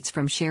similar sites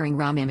from sharing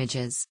ROM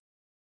images.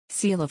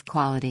 Seal of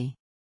quality.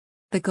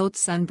 The Gold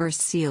Sunburst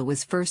seal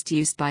was first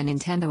used by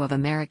Nintendo of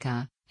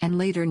America, and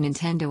later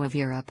Nintendo of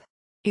Europe.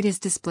 It is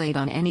displayed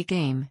on any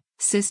game,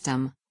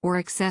 system, or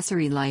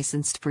accessory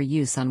licensed for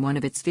use on one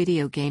of its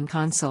video game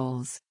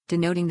consoles,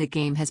 denoting the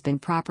game has been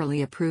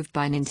properly approved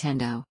by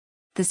Nintendo.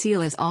 The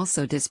seal is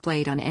also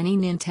displayed on any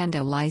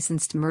Nintendo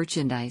licensed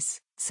merchandise,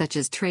 such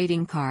as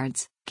trading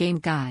cards, game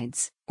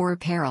guides, or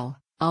apparel,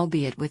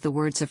 albeit with the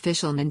words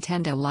official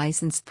Nintendo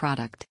licensed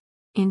product.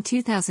 In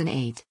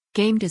 2008,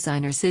 game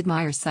designer Sid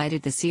Meier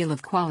cited the seal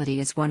of quality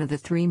as one of the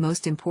 3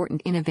 most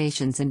important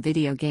innovations in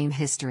video game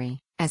history,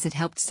 as it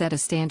helped set a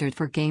standard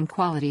for game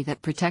quality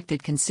that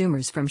protected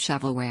consumers from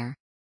shovelware.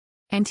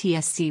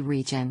 NTSC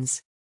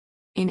regions.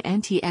 In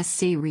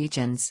NTSC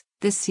regions,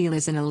 this seal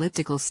is an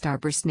elliptical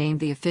starburst named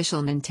the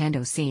official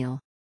Nintendo seal.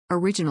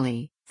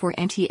 Originally, for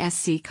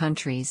NTSC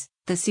countries,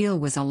 the seal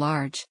was a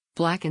large,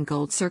 black and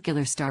gold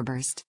circular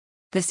starburst.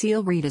 The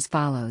seal read as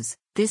follows: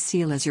 "This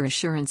seal is your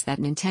assurance that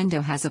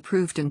Nintendo has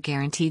approved and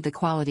guaranteed the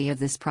quality of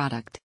this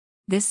product."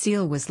 This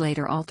seal was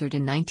later altered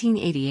in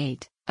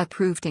 1988,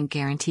 approved and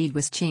guaranteed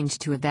was changed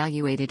to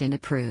evaluated and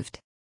approved.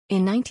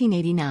 In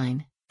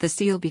 1989, the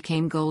seal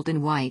became gold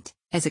and white,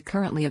 as it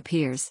currently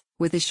appears,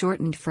 with the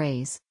shortened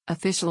phrase,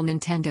 official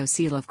Nintendo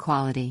seal of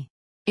quality.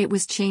 It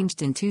was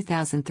changed in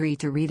 2003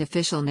 to read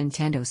official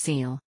Nintendo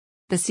seal.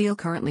 The seal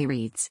currently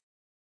reads: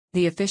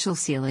 "The official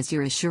seal is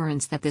your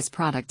assurance that this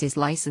product is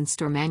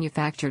licensed or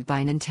manufactured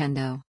by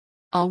Nintendo.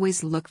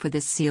 Always look for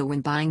this seal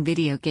when buying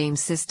video game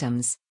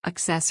systems,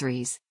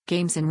 accessories,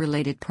 games and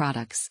related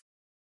products."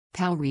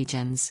 PAL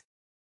regions.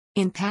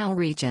 In PAL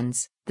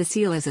regions, the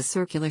seal is a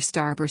circular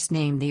starburst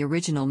named the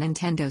original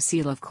Nintendo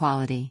seal of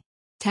quality.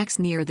 Text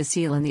near the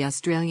seal in the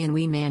Australian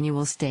Wii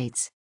manual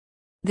states: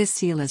 "This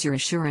seal is your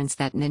assurance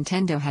that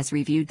Nintendo has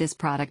reviewed this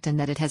product and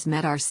that it has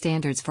met our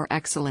standards for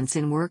excellence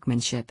in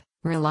workmanship,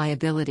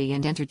 reliability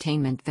and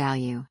entertainment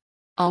value.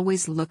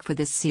 Always look for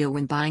this seal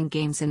when buying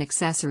games and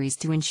accessories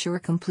to ensure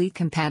complete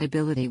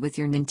compatibility with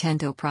your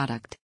Nintendo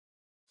product."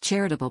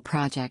 Charitable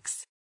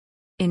projects.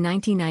 In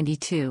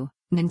 1992,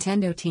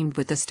 Nintendo teamed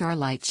with the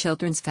Starlight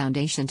Children's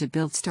Foundation to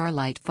build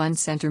Starlight Fun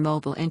Center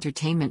mobile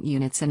entertainment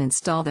units and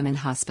install them in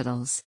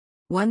hospitals.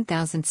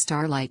 1,000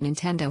 Starlight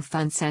Nintendo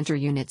Fun Center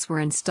units were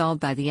installed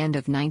by the end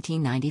of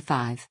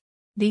 1995.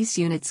 These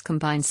units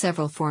combine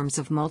several forms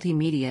of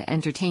multimedia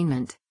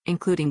entertainment,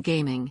 including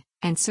gaming,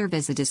 and serve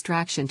as a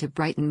distraction to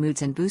brighten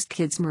moods and boost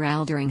kids'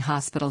 morale during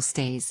hospital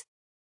stays.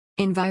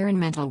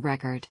 Environmental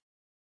record.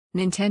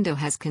 Nintendo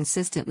has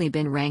consistently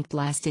been ranked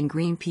last in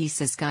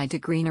Greenpeace's Guide to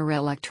Greener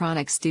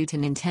Electronics due to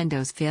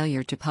Nintendo's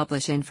failure to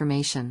publish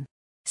information.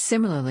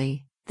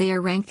 Similarly, They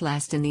are ranked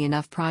last in the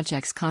Enough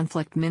Project's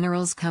Conflict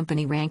Minerals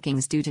Company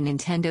rankings due to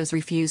Nintendo's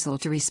refusal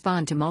to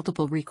respond to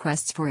multiple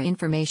requests for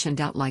information.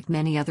 Like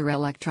many other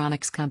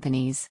electronics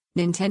companies,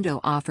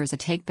 Nintendo offers a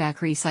take-back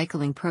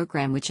recycling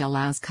program which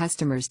allows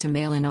customers to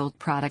mail in old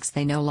products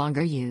they no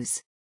longer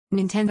use.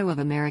 Nintendo of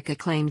America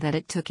claimed that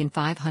it took in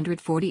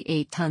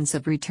 548 tons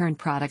of returned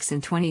products in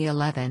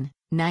 2011,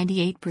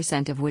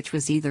 98% of which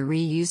was either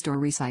reused or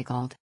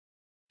recycled.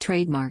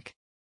 Trademark.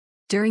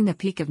 During the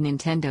peak of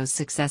Nintendo's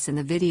success in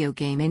the video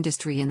game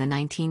industry in the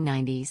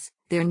 1990s,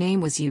 their name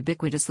was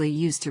ubiquitously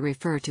used to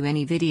refer to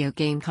any video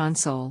game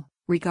console,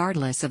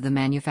 regardless of the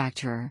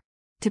manufacturer.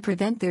 To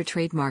prevent their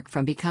trademark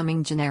from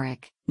becoming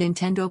generic,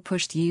 Nintendo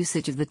pushed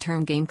usage of the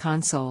term game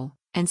console,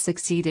 and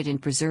succeeded in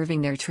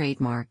preserving their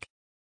trademark.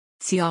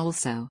 See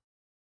also: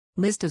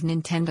 List of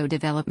Nintendo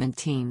development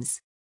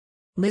teams.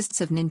 Lists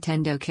of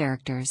Nintendo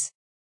characters.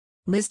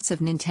 Lists of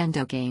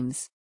Nintendo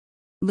games.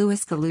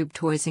 Louis Galoob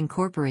Toys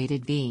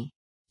Incorporated v.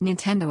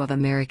 Nintendo of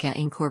America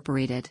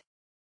Incorporated.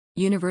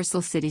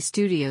 Universal City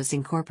Studios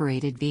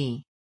Incorporated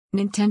v.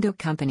 Nintendo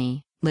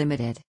Company,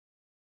 Limited.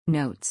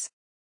 Notes.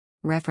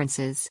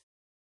 References.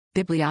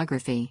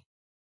 Bibliography.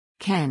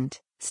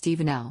 Kent,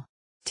 Stephen L.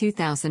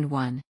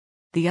 2001.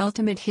 The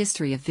Ultimate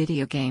History of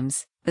Video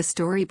Games, the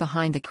story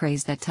behind the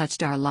craze that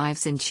touched our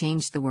lives and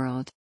changed the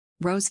world.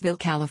 Roseville,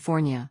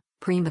 California,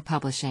 Prima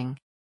Publishing.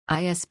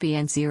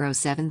 ISBN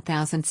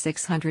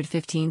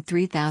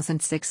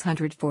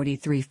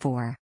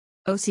 0-7615-3643-4.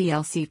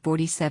 OCLC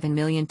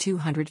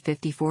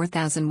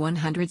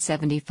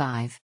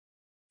 47254175.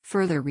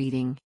 Further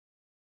reading.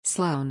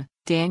 Sloan,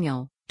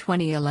 Daniel,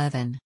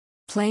 2011.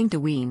 Playing to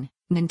Win,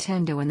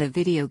 Nintendo and the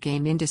Video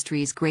Game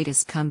Industry's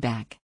Greatest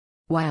Comeback.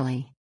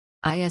 Wiley.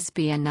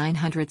 ISBN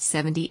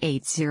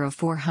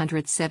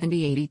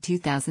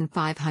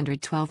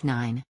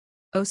 978-0478-2512-9.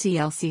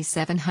 OCLC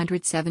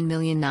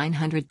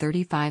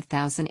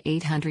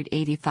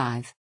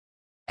 707935885.